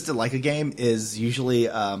 what gets us to like a game is usually,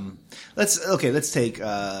 let's take,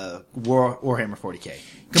 Warhammer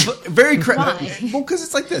 40K. Well, cause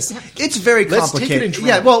it's like this. It's very complicated. Let's take it and try.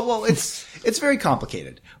 Yeah, well, it's very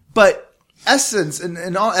complicated. But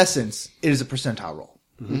in all essence, it is a percentile roll.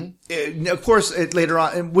 Mm-hmm. Of course, later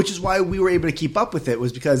on, which is why we were able to keep up with it,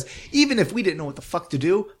 was because even if we didn't know what the fuck to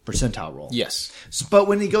do, percentile roll. Yes. But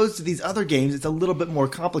when he goes to these other games, it's a little bit more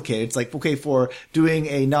complicated. It's like, okay, for doing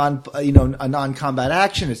a non-combat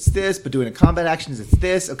action, it's this, but doing a combat action, it's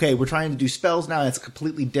this. Okay, we're trying to do spells now, it's a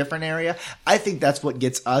completely different area. I think that's what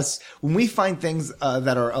gets us. When we find things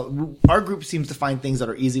that are, our group seems to find things that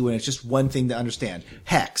are easy when it's just one thing to understand.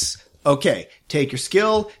 Hex. Okay, take your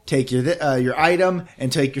skill, take your item,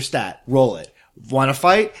 and take your stat. Roll it. Want to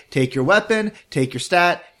fight? Take your weapon, take your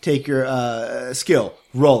stat, take your skill.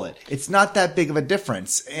 Roll it. It's not that big of a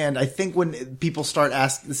difference. And I think when people start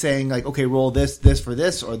saying like, okay, roll this for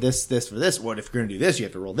this, or this for this, or if you're going to do this, you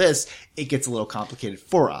have to roll this, it gets a little complicated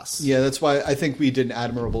for us. Yeah, that's why I think we did an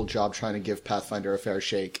admirable job trying to give Pathfinder a fair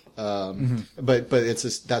shake. But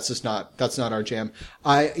that's not our jam.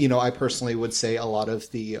 I personally would say a lot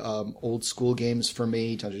of the old school games for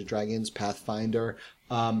me, Dungeons & Dragons, Pathfinder,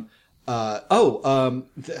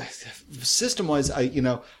 system wise,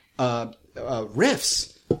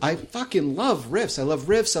 Rifts. I fucking love Rifts. I love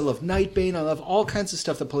Rifts. I love Nightbane. I love all kinds of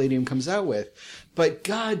stuff that Palladium comes out with. But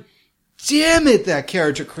god damn it, that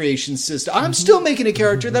character creation system. I'm still making a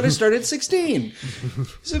character that I started at 16.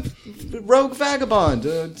 He's a rogue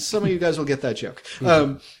vagabond. Some of you guys will get that joke.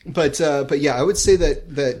 But yeah, I would say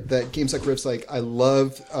that games like Rifts, like I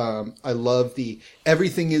love the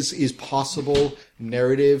everything is possible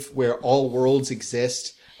narrative where all worlds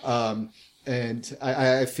exist. And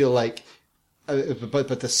I feel like,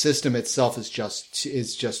 but the system itself is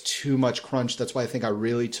just too much crunch. That's why I think I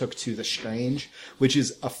really took to The Strange, which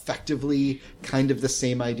is effectively kind of the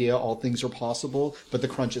same idea. All things are possible, but the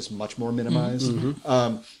crunch is much more minimized.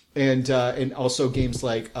 Mm-hmm. And also games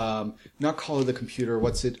like, not Call of the Computer.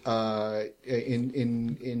 What's it,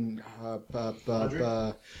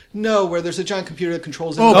 no, where there's a giant computer that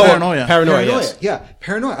controls it. Paranoia. Paranoia, yes. Yeah,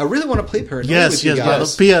 Paranoia. I really want to play Paranoia Yes, with you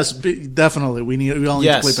guys. PS, definitely. We all need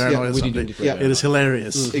to play Paranoia we someday. need to play It is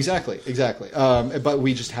hilarious. Exactly. But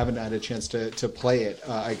we just haven't had a chance to play it.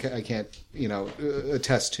 I can't,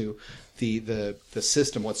 attest to the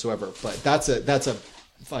system whatsoever. But that's a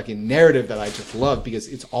fucking narrative that I just love because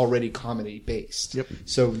it's already comedy based. Yep.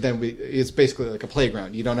 So then it's basically like a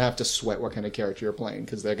playground. You don't have to sweat what kind of character you're playing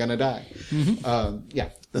because they're gonna die. Mm-hmm. Yeah.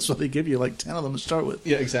 That's what they give you, like 10 of them to start with.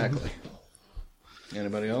 Yeah, exactly.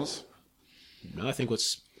 Anybody else? No, I think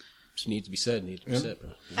what's Needs to be said. Bro.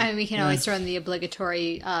 I mean, we can always throw in the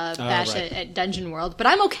obligatory bash right. at Dungeon World, but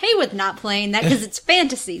I'm okay with not playing that because it's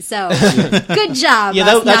fantasy. So good job, Yeah,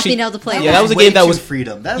 that was not actually- being able to play. yeah, that was a way game that too was-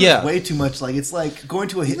 freedom. That yeah. was way too much. Like it's like going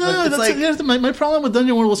to a hit. No, It's like my problem with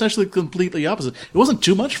Dungeon World was actually completely opposite. It wasn't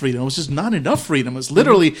too much freedom. It was just not enough freedom. It's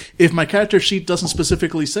literally, if my character sheet doesn't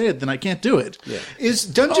specifically say it, then I can't do it. Yeah. Is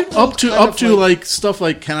Dungeon Up World to kind of like stuff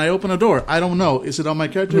like, can I open a door? I don't know. Is it on my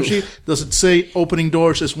character sheet? Does it say opening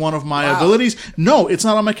doors is one of my abilities? No, it's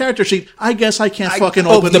not on my character sheet. I guess I can't fucking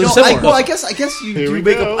open the door. I guess you do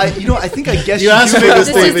make a. I think I guess You you asked do for make a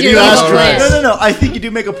this, point. David. You You asked asked for for it. it. No. I think you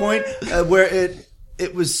do make a point where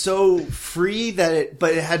it was so free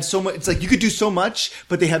but it had so much. It's like you could do so much,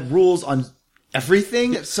 but they had rules on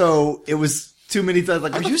everything. So it was too many times.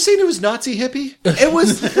 Like, Are you saying it was Nazi hippie? it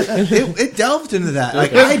was it delved into that.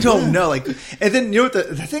 Like I don't know. Like, and then you know what the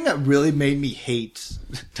thing that really made me hate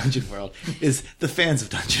Dungeon World is the fans of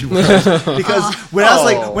Dungeon World, because when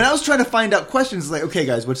I was trying to find out questions, like, okay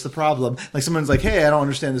guys, what's the problem? Like someone's like, hey, I don't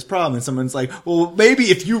understand this problem, and someone's like, well, maybe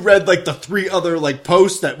if you read like the 3 other like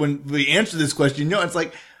posts that when we answer this question, you know, it's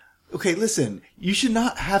like, okay, listen, you should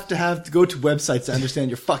not have to go to websites to understand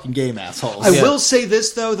your fucking game, assholes. I will say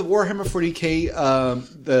this though: the Warhammer 40k,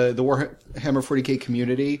 the Warhammer 40k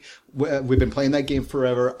community. We've been playing that game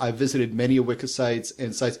forever. I've visited many wiki sites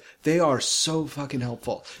and sites. They are so fucking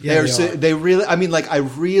helpful. Yeah, They really. I mean, like, I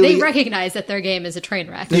really. They recognize that their game is a train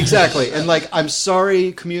wreck. Exactly, and like, I'm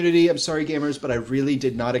sorry, community. I'm sorry, gamers, but I really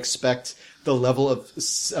did not expect the level of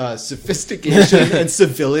sophistication and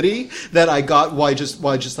civility that I got while just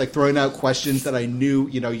like throwing out questions that I knew,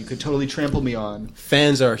 you know, you could totally trample me on. The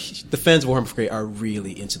fans of Warhammer 40K are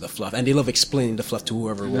really into the fluff, and they love explaining the fluff to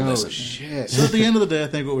whoever will Oh listen. shit! So at the end of the day, I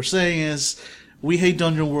think what we're saying is we hate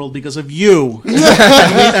Dungeon World because of you,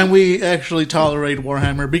 and we actually tolerate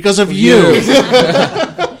Warhammer because of you.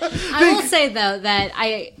 I will say though that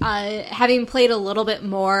I, having played a little bit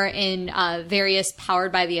more in various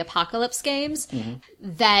Powered by the Apocalypse games,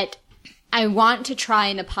 that I want to try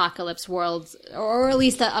an Apocalypse World, or at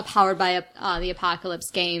least a Powered by the Apocalypse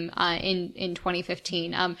game in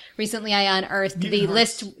 2015. Recently, I unearthed the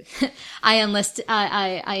list.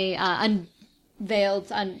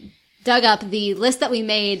 Dug up the list that we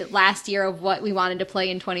made last year of what we wanted to play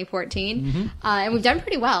in 2014, and we've done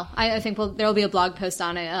pretty well. I think there will be a blog post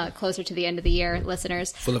on it closer to the end of the year,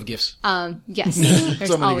 listeners. Full of gifts. Yes, there's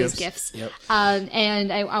So many always gifts. gifts. Yep.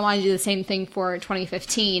 And I want to do the same thing for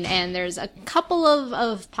 2015. And there's a couple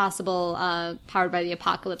of possible Powered by the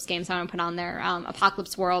Apocalypse games I want to put on there.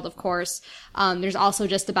 Apocalypse World, of course. There's also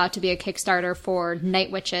just about to be a Kickstarter for Night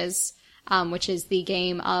Witches, which is the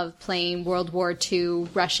game of playing World War II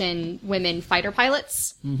Russian women fighter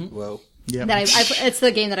pilots. Whoa! Yeah. It's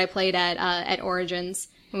the game that I played at Origins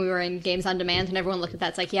when we were in Games on Demand, and everyone looked at that.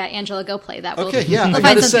 It's like, yeah, Angela, go play that. Okay, yeah, we'll I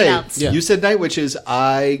find gotta something say, else. you said Night Witches.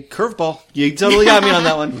 I curveball. You totally got me on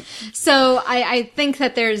that one. So I think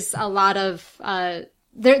that there's a lot of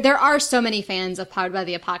there are so many fans of Powered by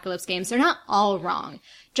the Apocalypse games. They're not all wrong.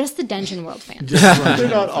 Just the Dungeon World fans. They're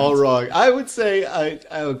not all wrong. I would say,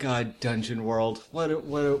 oh god, Dungeon World. What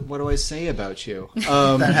do I say about you?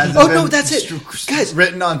 That hasn't Oh, no, been that's it. Guys.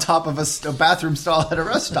 written on top of a bathroom stall at a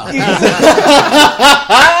rest stop.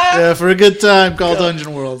 Yeah, for a good time called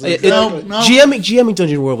Dungeon World. No. GMing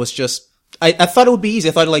Dungeon World was just. I thought it would be easy.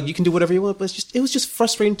 I thought like you can do whatever you want, but it was just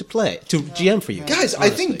frustrating to play, to GM for you. Guys, I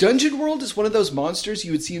think Dungeon World is one of those monsters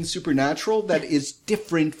you would see in Supernatural that is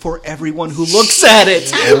different for everyone who looks at it.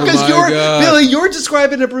 Because my God. Billy, you're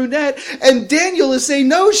describing a brunette, and Daniel is saying,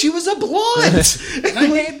 no, she was a blonde. I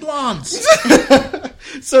hate blondes.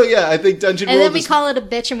 So yeah, I think Dungeon And World then we is... call it a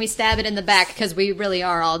bitch and we stab it in the back because we really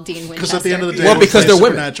are all Dean Winchester. Because at the end of the day, Well, because they're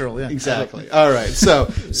women. Supernatural, yeah. Exactly. All right. So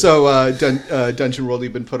Dungeon World,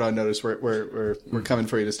 you've been put on notice. We're coming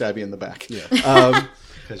for you to stab you in the back. Yeah.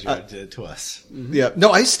 Because you did it to us. Yeah.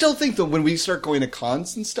 No, I still think that when we start going to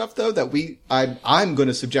cons and stuff, though, that I'm going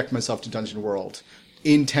to subject myself to Dungeon World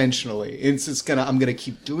intentionally. It's just I'm going to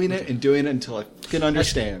keep doing it until I can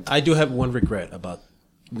understand. I do have one regret about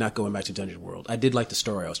not going back to Dungeon World. I did like the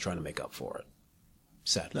story I was trying to make up for it.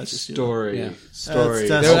 Sadly. Story.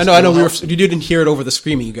 That's- I know. You didn't hear it over the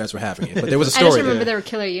screaming you guys were having it, but there was a I story. just remember there. there were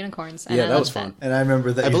killer unicorns. And Yeah, I that loved was fun. And I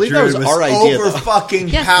remember that I believe that was our idea, over though. fucking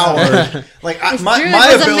Yes. powered. Like my Druid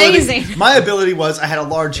my was ability, amazing. my ability was I had a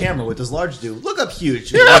large hammer. What does large do? Look up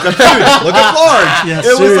huge. Look up huge. Look up large. Yeah,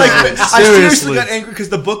 it was like seriously. I seriously Seriously. got angry because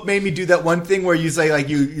the book made me do that one thing where you say like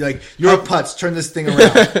you're a putz, turn this thing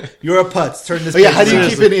around. You're a putz, turn this. Oh, yeah, page how do you around.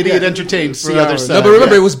 keep an idiot entertained? See other hours. side. No, but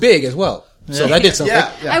remember, it was big as well. So that did something.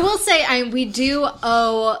 Yeah, I will say we do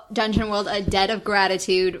owe Dungeon World a debt of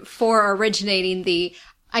gratitude for originating the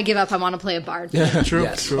I give up. I want to play a bard. True.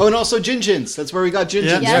 Yes. True. Oh, and also Jinjins. That's where we got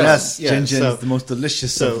Jinjins. Yeah. Yes, Yeah, Jinjin so- is the most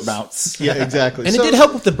delicious of mounts. Yeah, exactly. And it did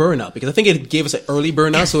help with the burnout because I think it gave us an early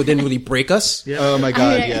burnout, so it didn't really break us. Oh my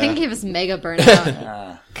god, I yeah. think it was mega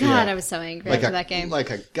burnout. God, I was so angry like after that game. like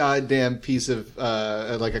a goddamn piece of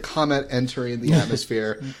like a comet entering the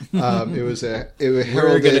atmosphere. It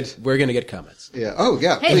heralded. We're gonna get comments. Yeah. Oh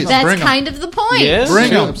yeah. Hey, please. that's bring 'em. kind of the point. Yeah.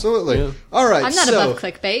 Bring Yeah, 'em. absolutely. Yeah. All right. I'm not so, above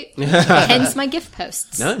clickbait. Hence my gift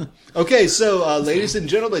posts. No? Okay, so ladies and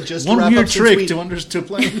gentlemen, just to One wrap weird up, trick since to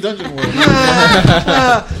play Dungeon World.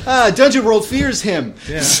 Dungeon World fears him.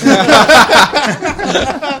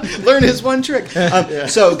 Learn his one trick.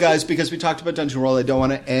 So, guys, because we talked about Dungeon World, I don't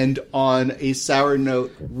want to end on a sour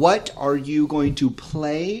note. What are you going to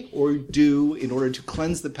play or do in order to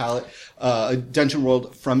cleanse the palate, Dungeon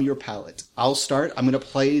World from your palate? I'll start. I'm going to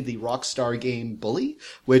play the Rockstar game Bully,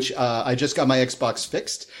 which I just got my Xbox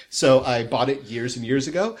fixed. So I bought it years and years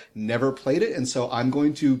ago, never played it, and so I'm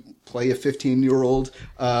going to play a 15-year-old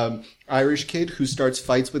Irish kid who starts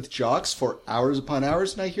fights with jocks for hours upon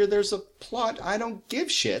hours, and I hear there's a plot. I don't give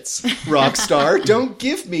shits, Rockstar. Don't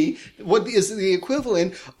give me what is the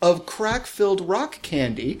equivalent of crack-filled rock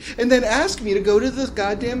candy, and then ask me to go to the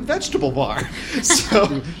goddamn vegetable bar. So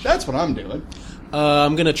that's what I'm doing.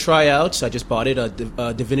 I'm gonna try out. I just bought it.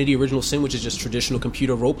 Divinity: Original Sin, which is just traditional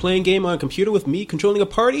computer role-playing game on a computer with me controlling a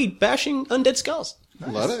party, bashing undead skulls.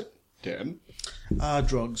 Love it. Dan?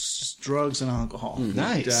 Drugs and alcohol.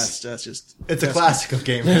 Nice. That's just. It's a classic of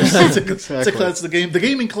gamers. It's the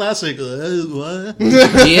gaming classic. What?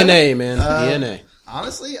 DNA, man. DNA.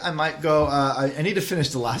 Honestly, I might go. I need to finish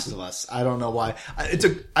The Last of Us. I don't know why.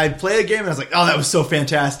 I played a game and I was like, "Oh, that was so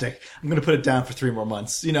fantastic." I'm going to put it down for 3 more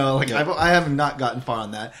months. You know, like I have not gotten far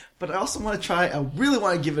on that, but I also want to try. I really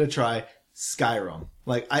want to give it a try. Skyrim.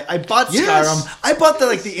 Like I bought Yes. Skyrim. I bought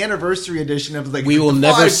the anniversary edition of like We will the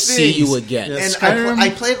never 5 see things. you again. Yeah, And Skyrim- I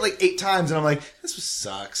played it like 8 times, and I'm like, this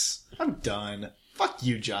sucks. I'm done. Fuck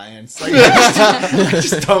you, Giants. Like, I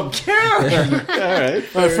just don't care. All right.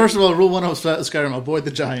 All right, first of all, rule 1 of Skyrim: avoid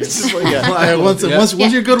the giants. Yeah. Once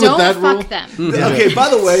you're good Don't with that fuck rule, them. Okay, by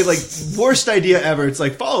the way, like, worst idea ever. It's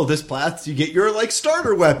like, follow this path, you get your, like,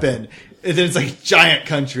 starter weapon. And then it's like giant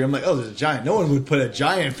country. I'm like, oh, there's a giant. No one would put a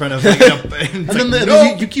giant in front of like, and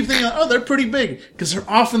then you keep thinking, oh, they're pretty big because they're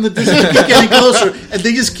off in the distance, keep getting closer, and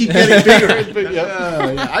they just keep getting bigger.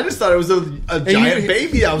 yeah. I just thought it was a giant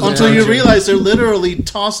baby. I was Until you realize they're literally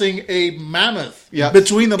tossing a mammoth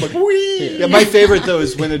between them. Like, whee! Yeah, my favorite though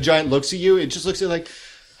is when a giant looks at you. It just looks at you like,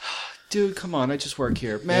 dude, come on, I just work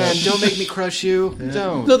here, man. Don't make me crush you.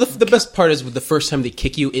 Don't. No, the best part is with the first time they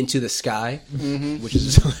kick you into the sky, which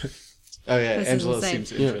is Oh yeah, This is Angela insane.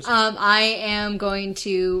 seems interesting. I am going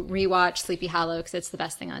to rewatch Sleepy Hollow because it's the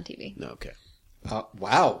best thing on TV. okay.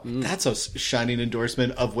 Wow, that's a shining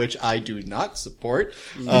endorsement of which I do not support.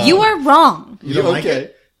 You are wrong. don't like okay,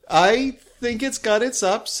 it? I think it's got its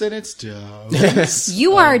ups and its downs.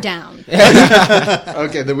 You are down.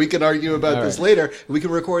 Okay, then we can argue about this later. We can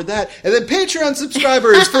record that, and then Patreon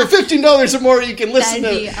subscribers for $15 or more, you can listen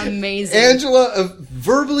That'd be to amazing. Angela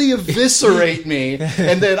verbally eviscerate me,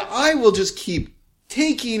 and then I will just keep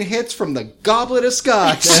taking hits from the goblet of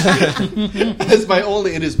scotch as my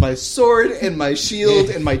only. It is my sword and my shield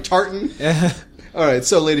and my tartan. All right,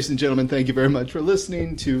 so ladies and gentlemen, thank you very much for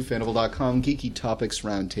listening to Fandible.com Geeky Topics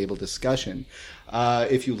Roundtable Discussion.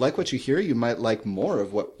 If you like what you hear, you might like more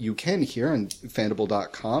of what you can hear on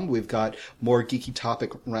Fandible.com. We've got more geeky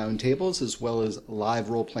topic roundtables as well as live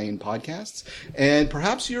role-playing podcasts. And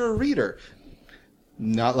perhaps you're a reader.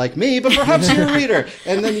 Not like me, but perhaps you're a reader.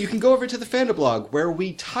 And then you can go over to the Fandablog, where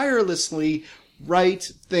we tirelessly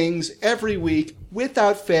write things every week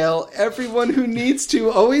without fail. Everyone who needs to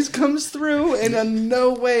always comes through, and in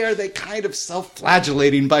no way are they kind of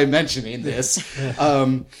self-flagellating by mentioning this.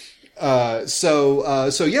 So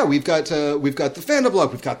yeah, we've got the Fandablog,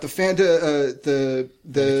 we've got the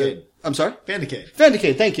Fandicade. I'm sorry? Fandicade.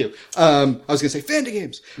 Fandicade, thank you. I was going to say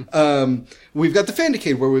Fandigames. We've got the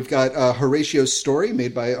Fandicade, where we've got Horatio's Story,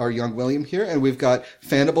 made by our young William here, and we've got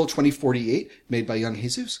Fandible 2048, made by young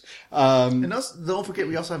Jesus. And also, don't forget,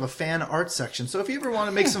 we also have a fan art section. So if you ever want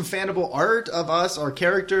to make some Fandible art of us, our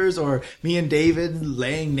characters, or me and David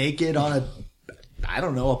laying naked on a I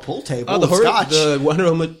don't know, a pool table the with scotch. the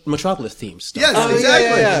Wonder Metropolis theme stuff. Yes, Oh,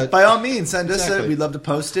 exactly. yeah. By all means, send us Exactly. it. We'd love to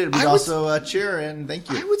post it. We'd I would- also cheer and thank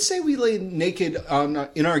you. I would say we lay naked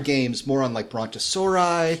in our games more on like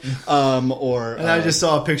Brontosauri, or And I just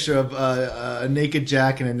saw a picture of a naked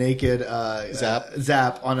Jack and a naked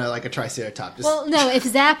Zap on a Triceratops. Just, Well, no, if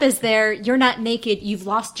Zap is there, you're not naked. You've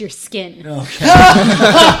lost your skin.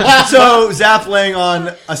 so Zap laying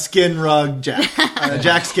on a skin rug,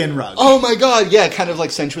 Jack skin rug. Oh my god, yeah, kind of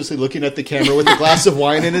like sensuously looking at the camera with a glass of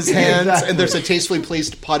wine in his hands, Exactly. and there's a tastefully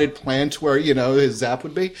placed potted plant where, his Zap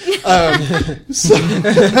would be. So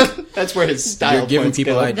that's where his style You're giving points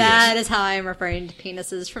people go. ideas. That is how I'm referring to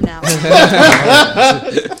penises from now on.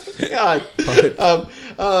 God.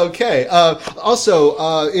 Okay.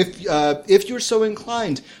 Also, if you're so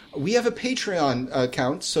inclined, we have a Patreon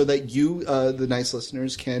account so that you, the nice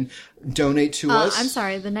listeners, can donate to us. I'm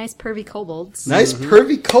sorry, the nice pervy kobolds. Nice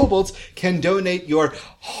pervy kobolds can donate your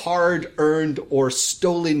hard-earned or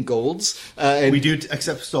stolen golds. And We do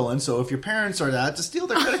accept stolen, so if your parents are that, to steal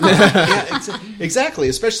their credit card. yeah, exactly.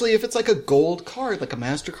 Especially if it's like a gold card, like a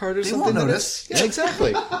MasterCard or something. won't that notice. is- Yeah,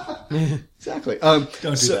 exactly. Exactly. Don't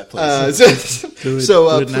do that, please.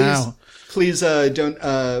 So Do it now. please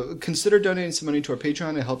consider donating some money to our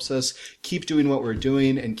Patreon. It helps us keep doing what we're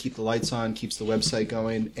doing and keep the lights on, keeps the website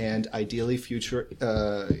going, and ideally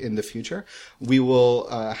in the future, we will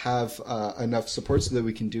have enough support so that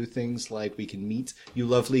we can do things like we can meet you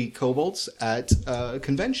lovely kobolds at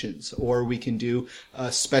conventions, or we can do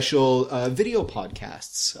special video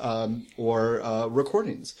podcasts or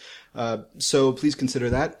recordings. So please consider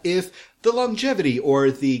that. If the longevity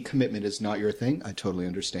or the commitment is not your thing, I totally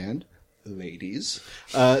understand, ladies.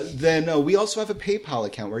 Then we also have a PayPal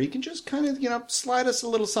account where you can just kind of, slide us a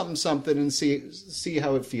little something and see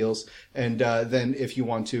how it feels. And then if you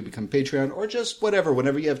want to become Patreon or just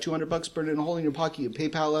whenever you have $200 burned in a hole in your pocket, you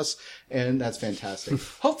PayPal us, and that's fantastic.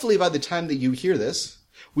 Hopefully by the time that you hear this,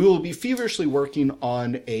 we will be feverishly working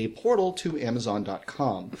on a portal to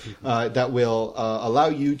Amazon.com that will allow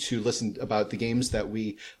you to listen about the games that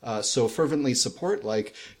we so fervently support,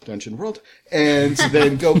 like Dungeon World, and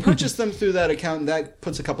then go purchase them through that account. And that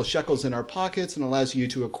puts a couple shekels in our pockets and allows you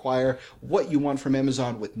to acquire what you want from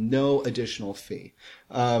Amazon with no additional fee.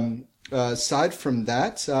 Aside from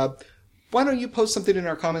that, why don't you post something in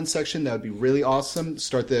our comments section? That would be really awesome.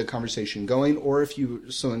 Start the conversation going. Or if you're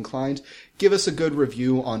so inclined, give us a good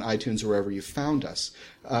review on iTunes or wherever you found us.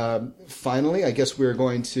 Finally, I guess we're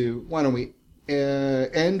going to, why don't we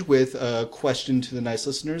end with a question to the nice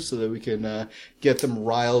listeners so that we can get them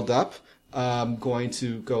riled up. I'm going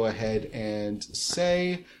to go ahead and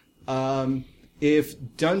say, if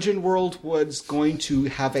Dungeon World was going to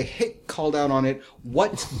have a hit called out on it,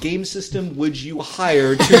 what game system would you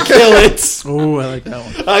hire to kill it? Oh, I like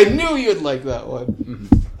that one. I knew you'd like that one.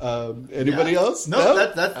 Anybody else? No,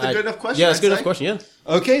 that's a good enough question. Yeah, that's a I'd good enough say. question, yeah.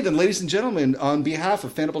 Okay, then, ladies and gentlemen, on behalf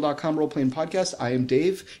of Fanable.com Role-Playing Podcast, I am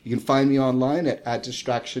Dave. You can find me online at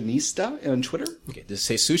Distractionista on Twitter. Okay, this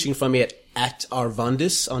is Jesus. You can find me at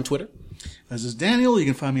Arvandis on Twitter. This is Daniel. You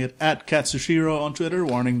can find me at Katsushiro on Twitter.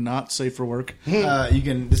 Warning, not safe for work.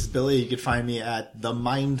 This is Billy. You can find me at The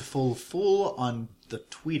Mindful Fool on the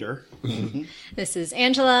Twitter. This is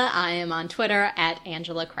Angela. I am on Twitter at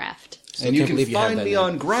Angela Craft. And you can't can believe you have find that me name.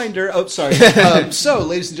 on Grindr. Oh, sorry. So,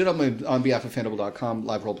 ladies and gentlemen, on behalf of Fanable.com,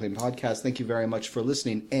 Live Role-Playing Podcast, thank you very much for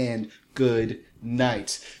listening, and good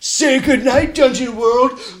night. Say good night, Dungeon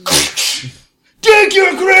World! Dig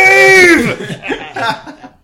your grave!